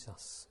eludes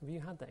us. Have you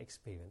had that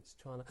experience?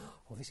 Trying to,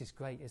 oh, this is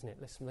great, isn't it?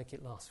 Let's make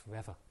it last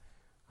forever.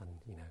 And,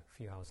 a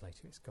few hours later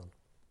it's gone.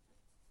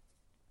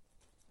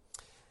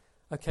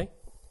 Okay,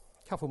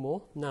 couple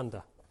more.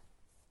 Nanda.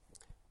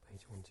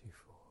 Page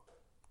 124.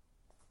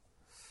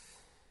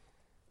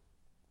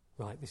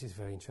 Right, this is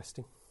very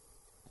interesting.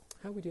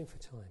 How are we doing for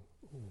time?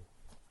 Do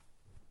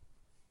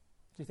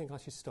you think I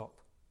should stop?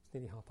 It's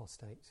nearly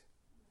 8:30.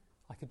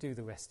 I could do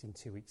the rest in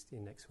 2 weeks,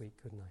 in next week,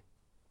 couldn't I?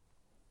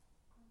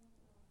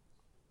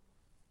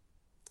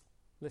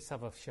 Let's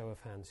have a show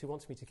of hands. Who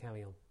wants me to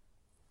carry on?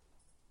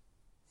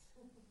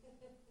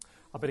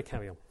 I better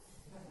carry on.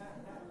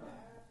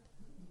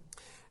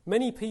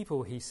 Many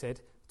people, he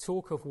said,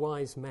 talk of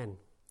wise men,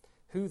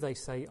 who they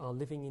say are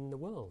living in the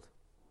world.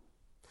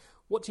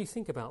 What do you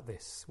think about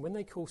this? When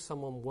they call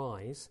someone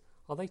wise,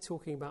 are they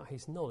talking about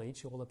his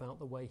knowledge or about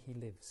the way he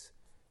lives?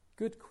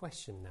 Good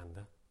question,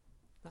 Nanda.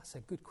 That's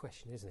a good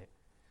question, isn't it?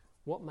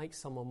 What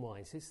makes someone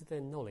wise? Is it their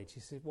knowledge?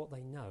 Is it what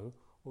they know?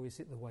 Or is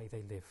it the way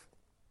they live?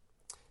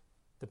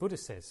 The Buddha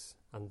says,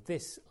 and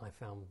this I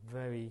found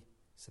very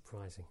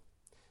surprising.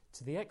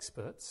 To the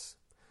experts,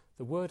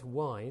 the word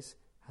wise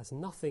has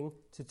nothing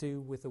to do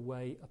with the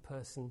way a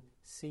person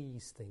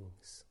sees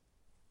things,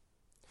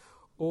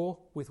 or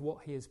with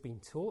what he has been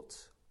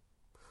taught,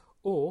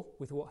 or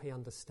with what he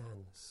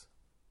understands.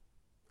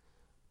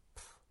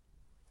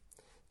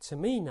 To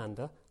me,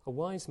 Nanda, a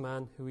wise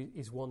man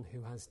is one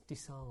who has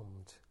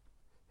disarmed,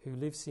 who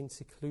lives in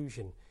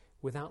seclusion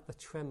without the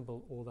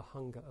tremble or the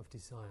hunger of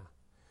desire.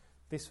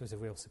 This was a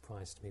real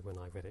surprise to me when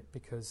I read it,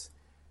 because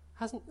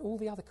hasn't all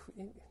the other...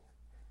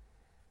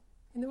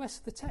 In the rest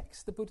of the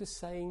text, the Buddha's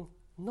saying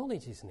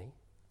knowledge, isn't he?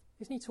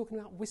 Isn't he talking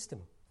about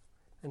wisdom?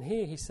 And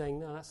here he's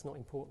saying, no, that's not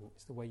important.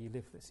 It's the way you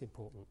live that's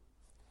important.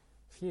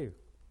 Phew.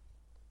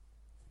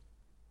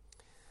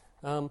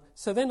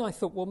 So then I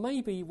thought, well,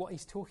 maybe what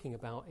he's talking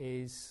about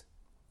is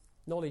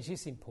knowledge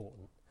is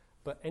important,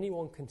 but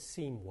anyone can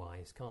seem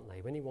wise, can't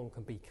they? Anyone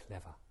can be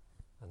clever.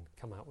 and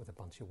come out with a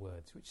bunch of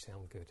words which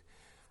sound good.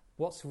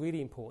 What's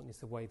really important is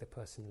the way the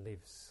person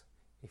lives.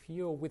 If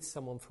you're with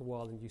someone for a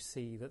while and you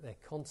see that they're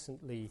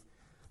constantly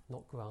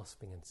not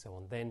grasping and so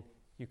on, then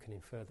you can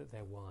infer that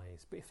they're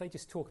wise. But if they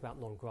just talk about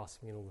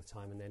non-grasping all the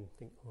time and then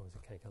think, oh, it's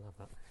a cake, I'll have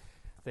that,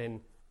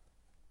 then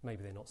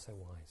maybe they're not so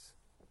wise.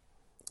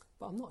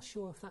 But I'm not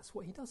sure if that's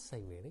what he does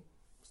say, really.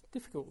 It's a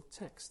difficult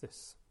text,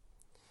 this.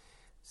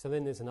 So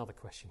then there's another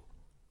question.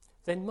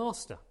 Then,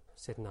 Master,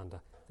 said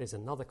Nanda, there's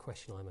another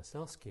question I must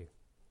ask you.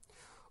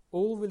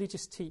 All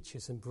religious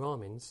teachers and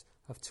Brahmins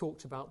have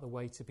talked about the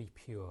way to be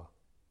pure.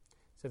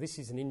 So this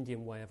is an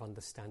Indian way of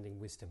understanding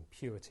wisdom,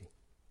 purity.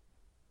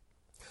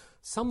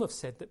 Some have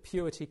said that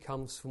purity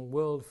comes from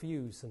world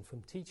views and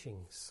from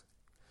teachings.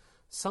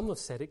 Some have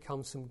said it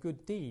comes from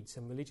good deeds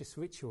and religious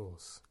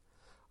rituals.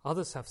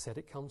 Others have said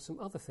it comes from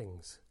other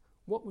things.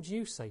 What would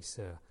you say,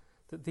 sir,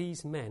 that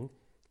these men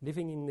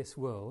living in this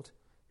world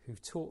who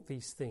taught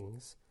these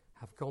things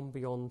have gone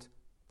beyond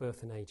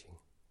birth and aging?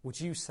 Would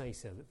you say,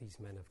 sir, that these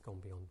men have gone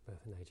beyond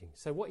birth and aging?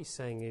 So what he's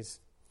saying is,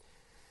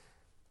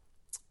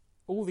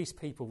 all these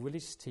people,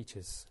 religious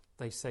teachers,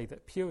 they say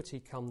that purity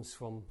comes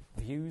from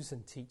views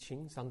and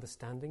teachings,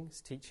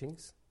 understandings,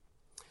 teachings,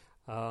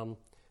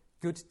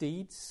 good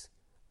deeds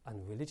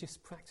and religious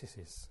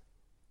practices.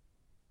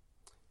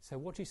 So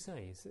what do you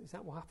say? Is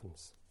that what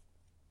happens?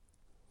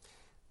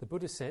 The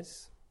Buddha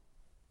says,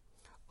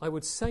 I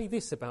would say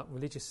this about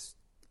religious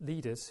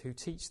leaders who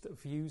teach that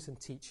views and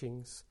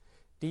teachings,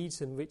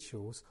 deeds and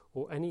rituals,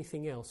 or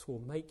anything else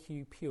will make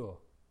you pure.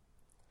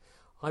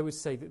 I would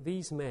say that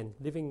these men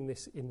living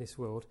in this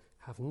world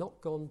have not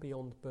gone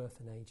beyond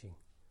birth and aging.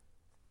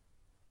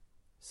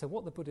 So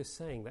what the Buddha is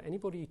saying, that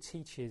anybody who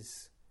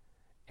teaches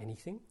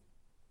anything,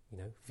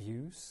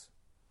 views,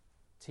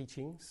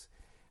 teachings,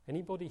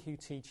 anybody who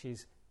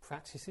teaches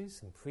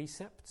practices and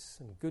precepts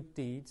and good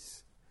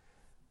deeds,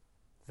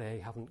 they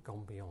haven't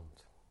gone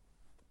beyond.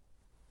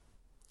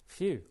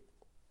 Few.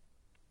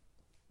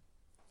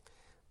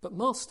 But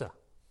Master,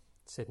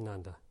 said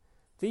Nanda,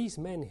 these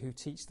men who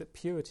teach that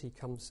purity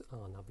comes...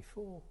 now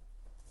before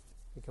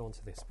we go on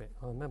to this bit,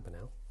 I remember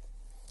now.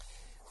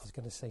 I was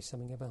going to say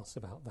something else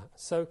about that.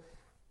 So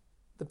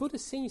the Buddha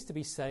seems to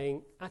be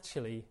saying,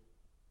 actually,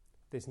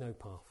 there's no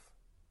path.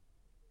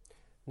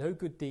 No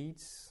good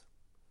deeds,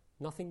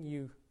 nothing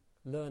you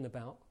learn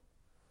about,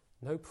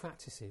 no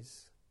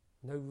practices,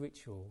 no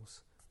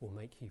rituals will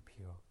make you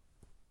pure.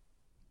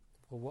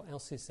 Well, what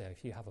else is there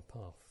if you have a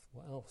path?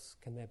 What else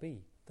can there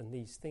be than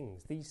these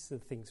things? These are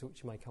the things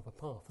which make up a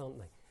path, aren't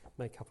they?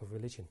 Make up a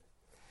religion.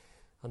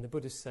 And the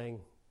Buddha's saying,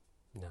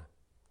 no.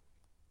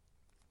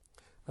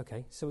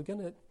 Okay, so we're going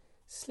to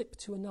slip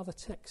to another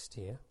text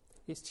here.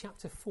 It's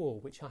chapter 4,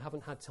 which I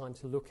haven't had time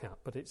to look at,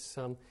 but it's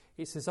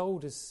as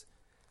old as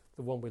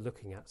the one we're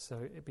looking at,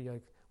 so it'd be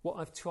okay. What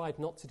I've tried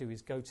not to do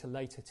is go to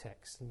later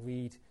texts and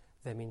read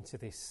them into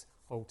this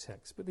old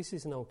text, but this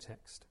is an old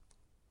text.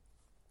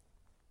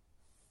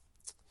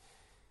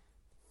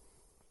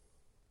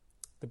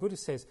 The Buddha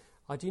says,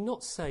 I do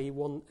not say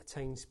one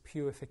attains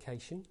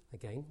purification,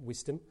 again,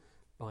 wisdom,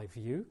 by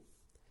view,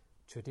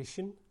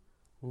 tradition,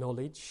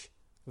 knowledge,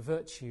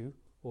 virtue,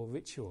 or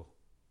ritual.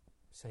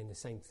 Saying the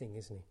same thing,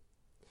 isn't he?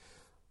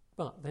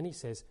 But then he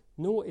says,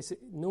 nor is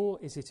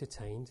it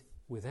attained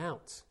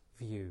without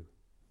view,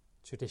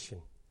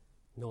 tradition,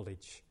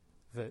 knowledge,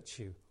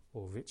 virtue,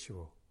 or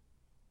ritual.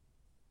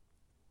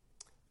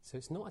 So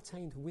it's not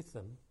attained with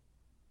them,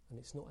 and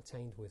it's not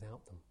attained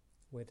without them.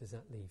 Where does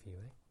that leave you,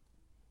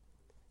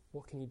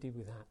 What can you do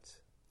with that?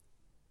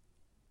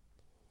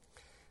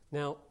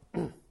 Now,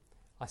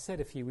 I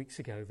said a few weeks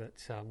ago that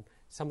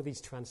some of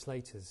these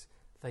translators,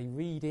 they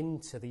read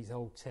into these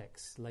old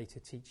texts later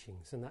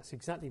teachings, and that's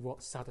exactly what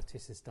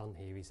Saddhartis has done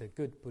here. He's a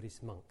good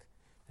Buddhist monk,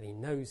 and he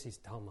knows his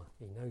Dhamma,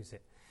 he knows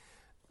it.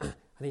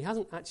 And he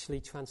hasn't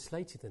actually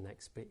translated the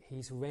next bit,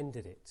 he's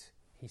rendered it.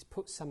 He's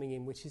put something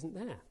in which isn't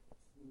there.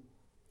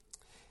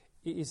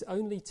 It is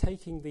only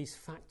taking these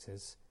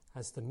factors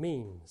as the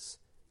means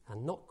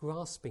and not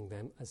grasping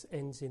them as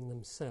ends in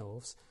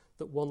themselves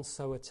that one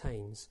so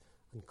attains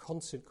and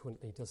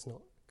consequently does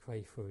not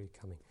crave for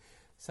becoming.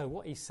 So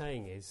what he's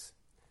saying is,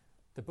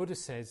 the Buddha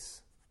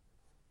says,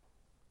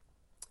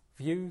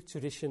 view,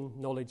 tradition,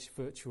 knowledge,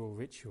 virtue or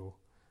ritual,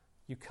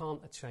 you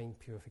can't attain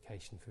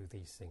purification through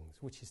these things,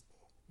 which is,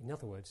 in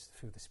other words,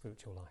 through the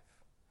spiritual life.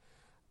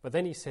 But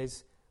then he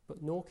says,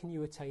 but nor can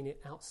you attain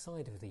it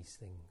outside of these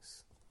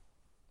things.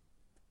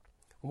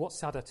 And what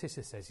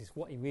Saddhartissa says is,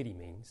 what he really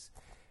means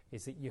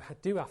is that you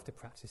do have to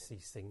practice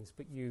these things,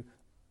 but you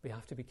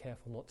have to be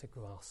careful not to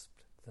grasp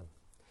them.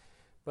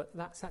 But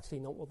that's actually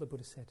not what the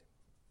Buddha said.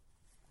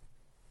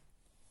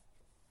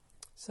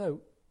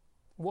 So,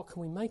 what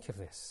can we make of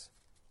this?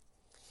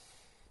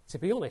 To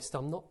be honest,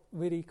 I'm not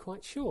really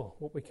quite sure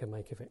what we can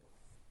make of it.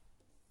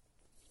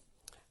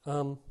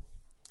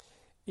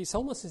 It's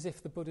almost as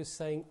if the Buddha's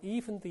saying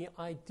even the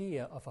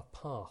idea of a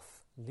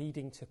path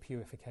leading to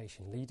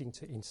purification, leading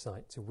to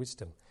insight, to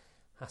wisdom,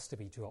 has to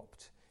be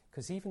dropped.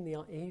 Because even the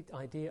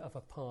idea of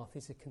a path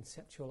is a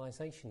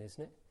conceptualization,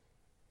 isn't it?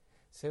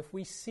 So if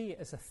we see it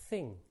as a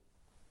thing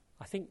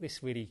I think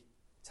this really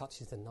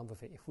touches the nub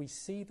of it. If we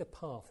see the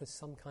path as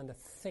some kind of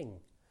thing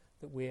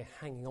that we're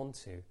hanging on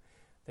to,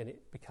 then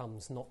it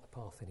becomes not the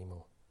path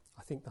anymore.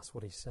 I think that's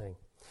what he's saying.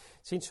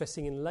 It's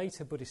interesting, in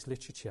later Buddhist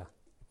literature,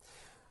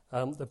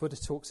 the Buddha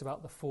talks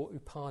about the 4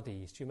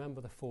 upadhis. Do you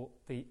remember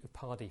the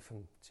upadhi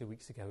from 2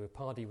 weeks ago?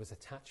 Upadhi was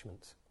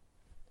attachment.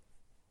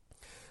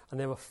 And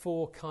there are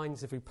 4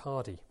 kinds of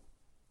upadhi.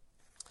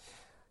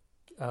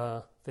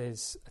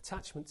 There's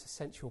attachment to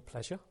sensual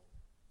pleasure,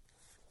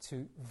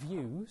 to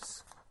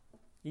views,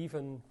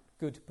 even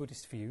good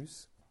Buddhist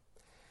views,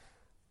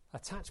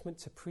 attachment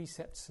to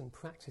precepts and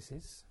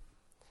practices,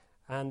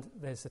 and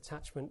there's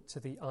attachment to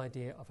the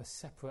idea of a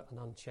separate and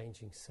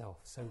unchanging self.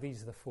 So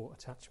these are the 4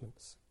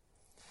 attachments.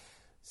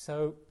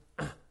 So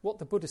what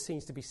the Buddha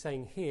seems to be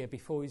saying here,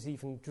 before he's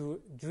even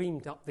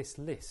dreamed up this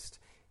list,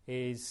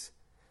 is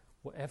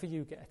whatever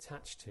you get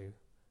attached to,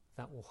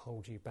 that will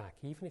hold you back.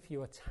 Even if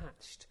you're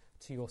attached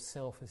to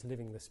yourself as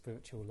living the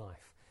spiritual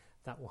life,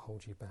 that will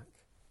hold you back.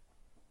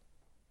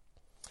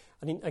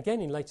 And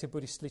again, in later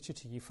Buddhist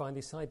literature, you find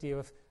this idea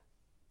of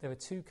there are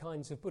 2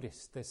 kinds of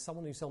Buddhists. There's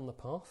someone who's on the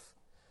path,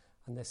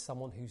 and there's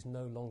someone who's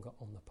no longer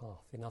on the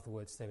path. In other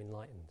words, they're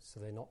enlightened, so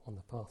they're not on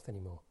the path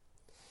anymore.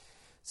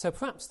 So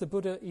perhaps the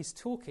Buddha is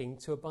talking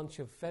to a bunch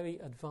of very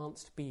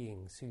advanced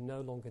beings who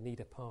no longer need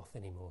a path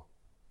anymore.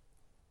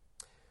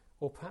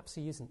 Or perhaps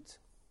he isn't.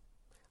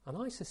 And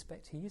I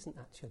suspect he isn't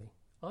actually.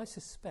 I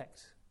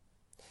suspect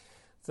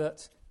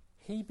that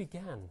he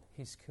began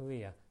his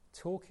career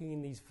talking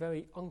in these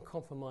very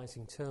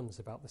uncompromising terms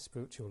about the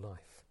spiritual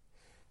life.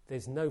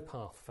 There's no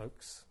path,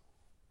 folks.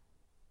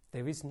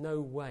 There is no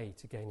way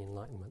to gain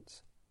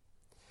enlightenment.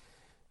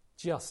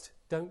 Just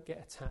don't get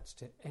attached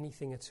to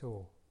anything at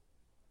all.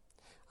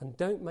 And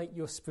don't make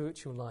your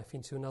spiritual life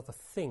into another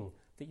thing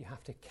that you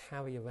have to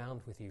carry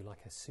around with you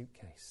like a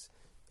suitcase.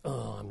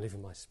 Oh, I'm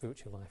living my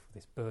spiritual life with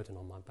this burden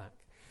on my back.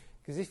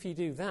 Because if you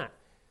do that,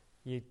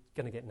 you're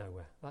going to get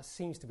nowhere. That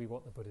seems to be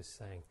what the Buddha's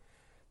saying.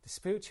 The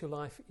spiritual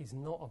life is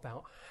not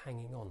about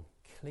hanging on,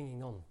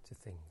 clinging on to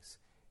things.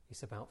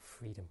 It's about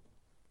freedom.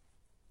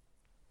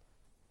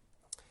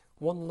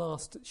 One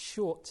last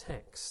short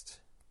text,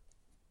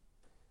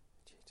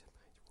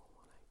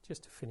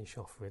 just to finish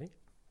off really.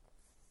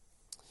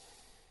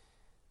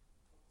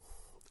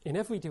 In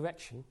every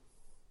direction,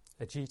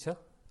 Ajita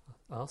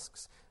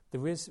asks, the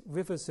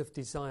rivers of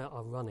desire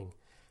are running.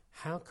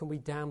 How can we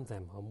dam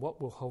them, and what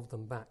will hold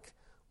them back?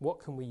 What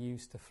can we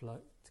use to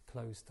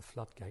close the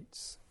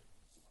floodgates?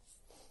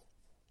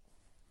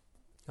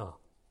 I'll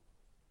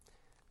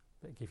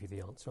give you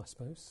the answer, I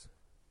suppose.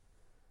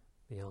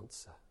 The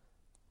answer.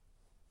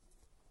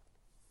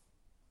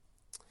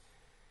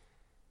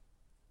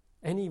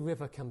 Any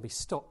river can be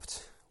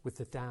stopped with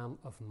the dam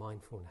of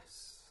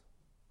mindfulness.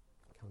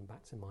 Coming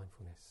back to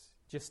mindfulness,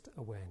 just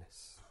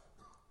awareness.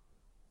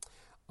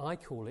 I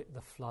call it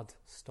the flood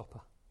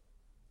stopper.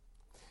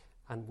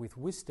 And with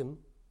wisdom,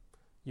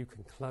 you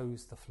can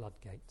close the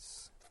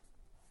floodgates.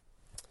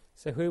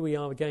 So here we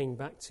are again,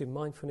 back to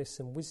mindfulness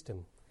and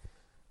wisdom.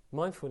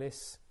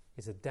 Mindfulness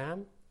is a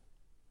dam,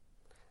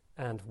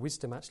 and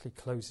wisdom actually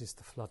closes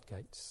the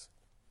floodgates.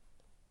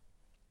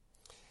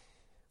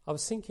 I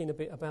was thinking a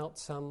bit about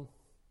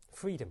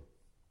freedom.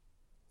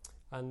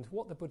 And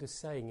what the Buddha's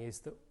saying is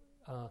that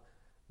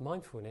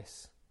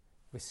mindfulness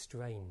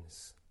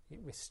restrains. It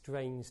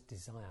restrains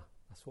desire.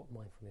 That's what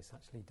mindfulness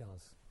actually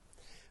does.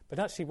 But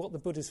actually what the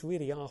Buddha's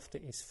really after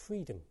is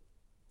freedom.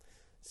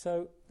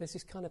 So there's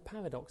this kind of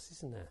paradox,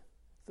 isn't there?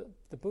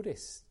 The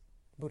Buddhists,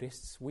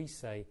 we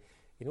say,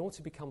 in order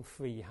to become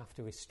free, you have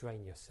to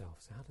restrain yourself.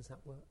 So how does that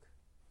work?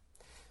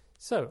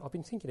 So I've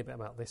been thinking a bit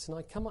about this, and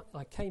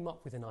I came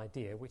up with an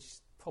idea, which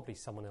probably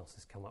someone else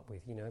has come up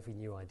with. You know, every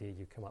new idea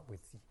you come up with,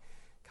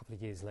 a couple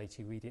of years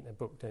later you read it in a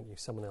book, don't you?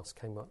 Someone else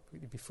came up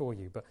with it before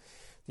you. But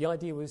the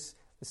idea was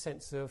the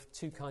sense of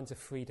 2 kinds of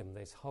freedom.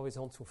 There's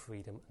horizontal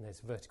freedom and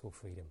there's vertical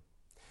freedom.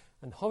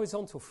 And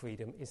horizontal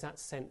freedom is that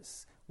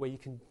sense where you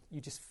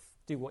just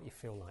do what you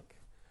feel like.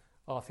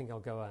 Oh, I think I'll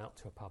go out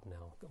to a pub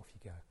now. Off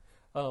you go.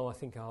 Oh, I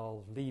think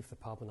I'll leave the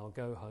pub and I'll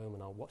go home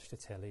and I'll watch the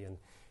telly, and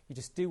you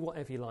just do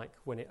whatever you like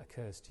when it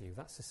occurs to you.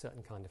 That's a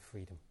certain kind of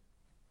freedom.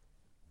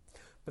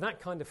 But that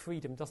kind of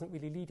freedom doesn't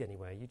really lead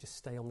anywhere. You just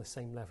stay on the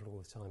same level all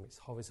the time. It's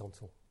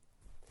horizontal.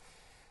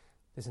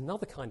 There's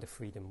another kind of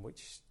freedom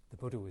which the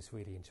Buddha was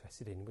really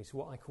interested in, which is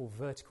what I call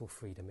vertical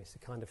freedom. It's a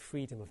kind of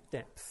freedom of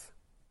depth.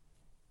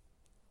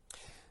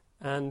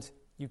 And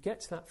you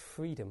get to that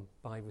freedom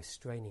by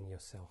restraining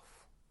yourself,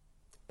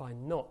 by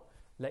not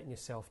letting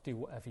yourself do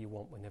whatever you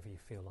want whenever you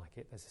feel like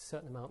it. There's a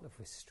certain amount of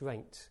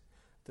restraint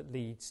that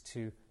leads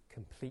to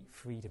complete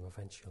freedom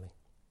eventually.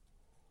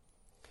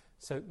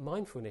 So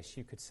mindfulness,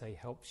 you could say,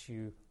 helps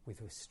you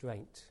with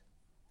restraint,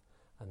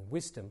 and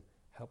wisdom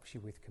helps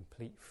you with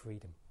complete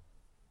freedom.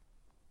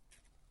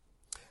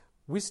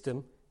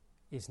 Wisdom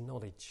is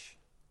knowledge.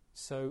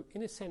 So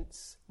in a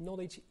sense,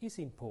 knowledge is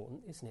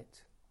important, isn't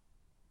it?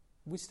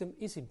 Wisdom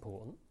is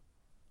important.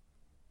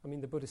 I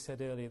mean, the Buddha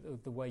said earlier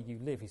that the way you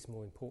live is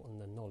more important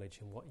than knowledge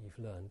and what you've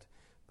learned.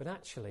 But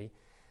actually,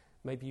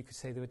 maybe you could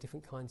say there are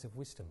different kinds of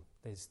wisdom.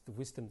 There's the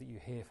wisdom that you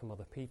hear from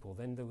other people.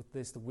 Then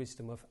there's the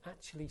wisdom of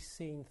actually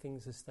seeing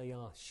things as they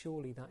are.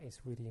 Surely that is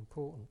really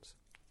important.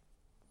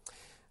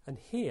 And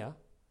here,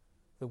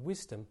 the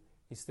wisdom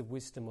is the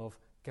wisdom of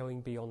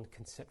going beyond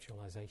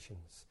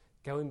conceptualizations,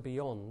 going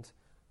beyond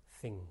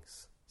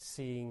things,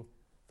 seeing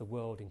the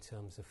world in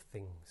terms of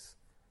things,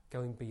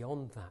 going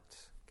beyond that,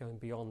 going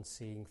beyond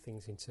seeing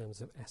things in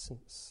terms of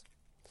essence.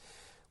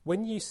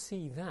 When you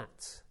see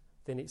that,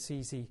 then it's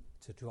easy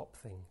to drop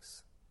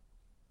things,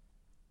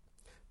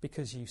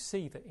 because you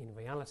see that in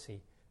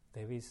reality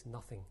there is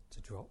nothing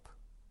to drop.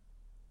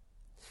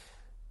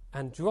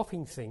 And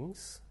dropping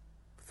things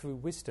through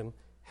wisdom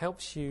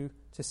helps you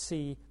to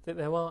see that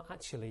there are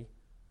actually,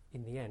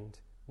 in the end,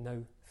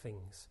 no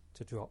things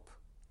to drop.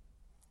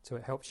 So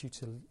it helps you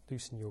to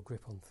loosen your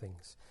grip on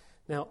things.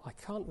 Now, I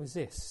can't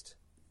resist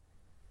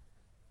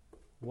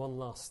one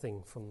last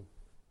thing from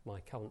my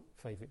current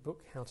favourite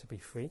book, How to Be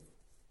Free.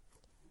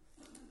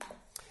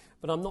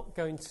 But I'm not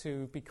going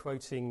to be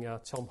quoting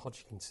Tom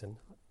Hodgkinson.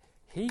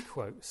 He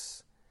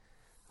quotes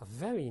a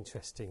very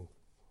interesting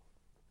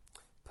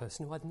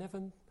person who I'd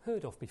never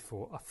heard of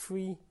before, a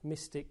free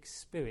mystic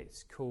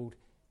spirit called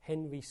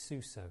Henry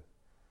Suso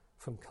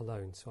from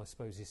Cologne. So I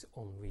suppose it's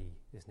Henri,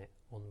 isn't it?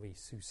 Henri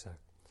Suso.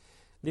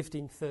 Lived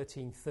in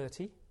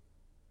 1330,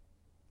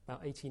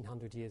 about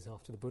 1800 years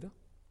after the Buddha.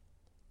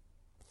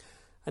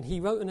 And he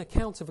wrote an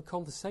account of a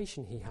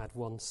conversation he had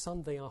one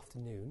Sunday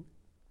afternoon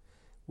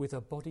with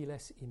a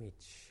bodiless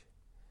image.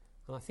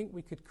 And I think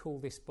we could call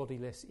this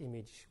bodiless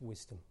image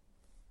wisdom.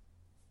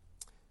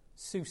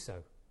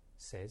 Suso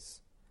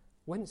says,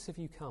 "Whence have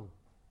you come?"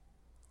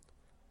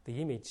 The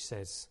image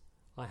says,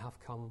 "I have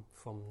come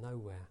from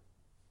nowhere."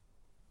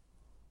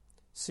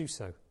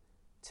 Suso,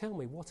 "Tell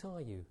me, what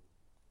are you?"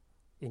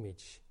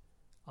 Image,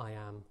 "I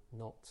am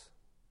not."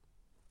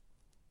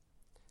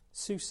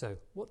 Suso,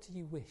 "What do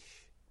you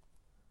wish?"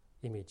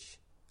 Image,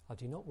 "I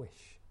do not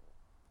wish."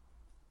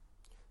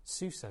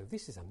 Suso,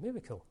 "This is a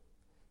miracle.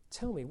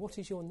 Tell me, what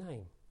is your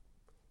name?"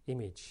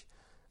 Image,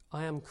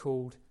 "I am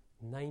called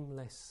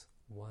Nameless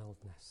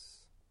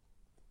Wildness."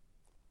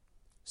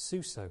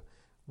 Suso,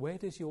 "Where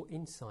does your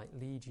insight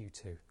lead you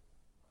to?"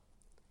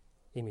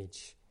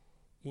 Image,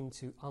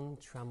 "Into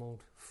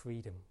untrammelled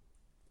freedom."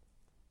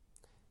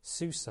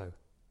 Suso,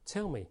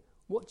 "Tell me,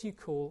 what do you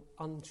call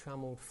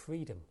untrammelled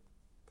freedom?"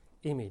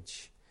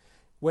 Image,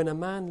 "When a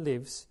man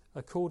lives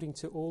according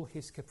to all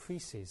his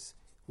caprices,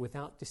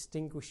 without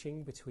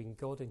distinguishing between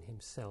God and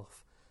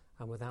himself,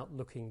 and without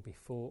looking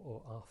before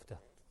or after."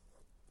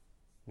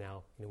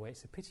 Now, in a way,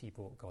 it's a pity he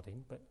brought God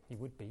in, but he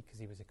would be, because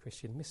he was a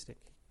Christian mystic.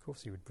 Of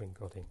course he would bring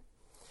God in.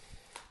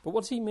 But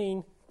what does he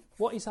mean?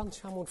 What is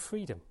untrammelled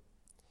freedom?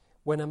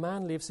 When a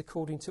man lives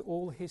according to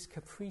all his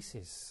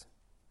caprices.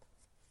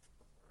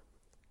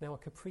 Now, a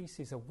caprice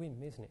is a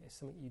whim, isn't it? It's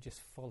something you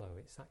just follow.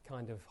 It's that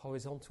kind of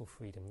horizontal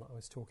freedom that I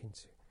was talking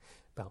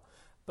about.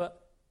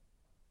 But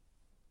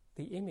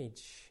the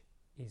image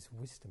is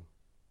wisdom.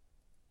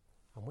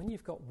 And when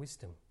you've got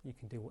wisdom, you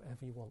can do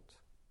whatever you want.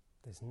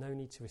 There's no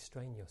need to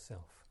restrain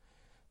yourself,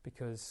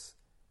 because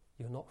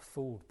you're not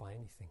fooled by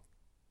anything.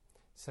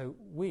 So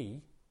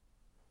we,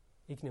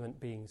 ignorant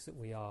beings that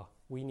we are,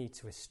 we need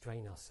to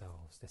restrain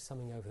ourselves. There's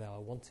something over there, I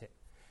want it.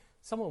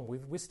 Someone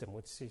with wisdom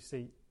would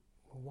see,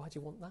 well, why do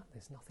you want that?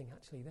 There's nothing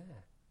actually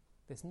there.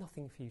 There's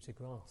nothing for you to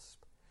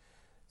grasp.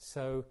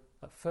 So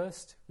at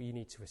first, you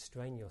need to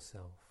restrain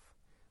yourself.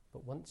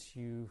 But once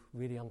you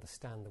really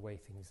understand the way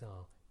things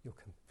are, you're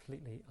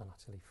completely and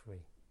utterly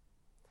free.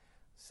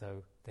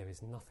 So there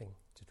is nothing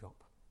to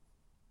drop.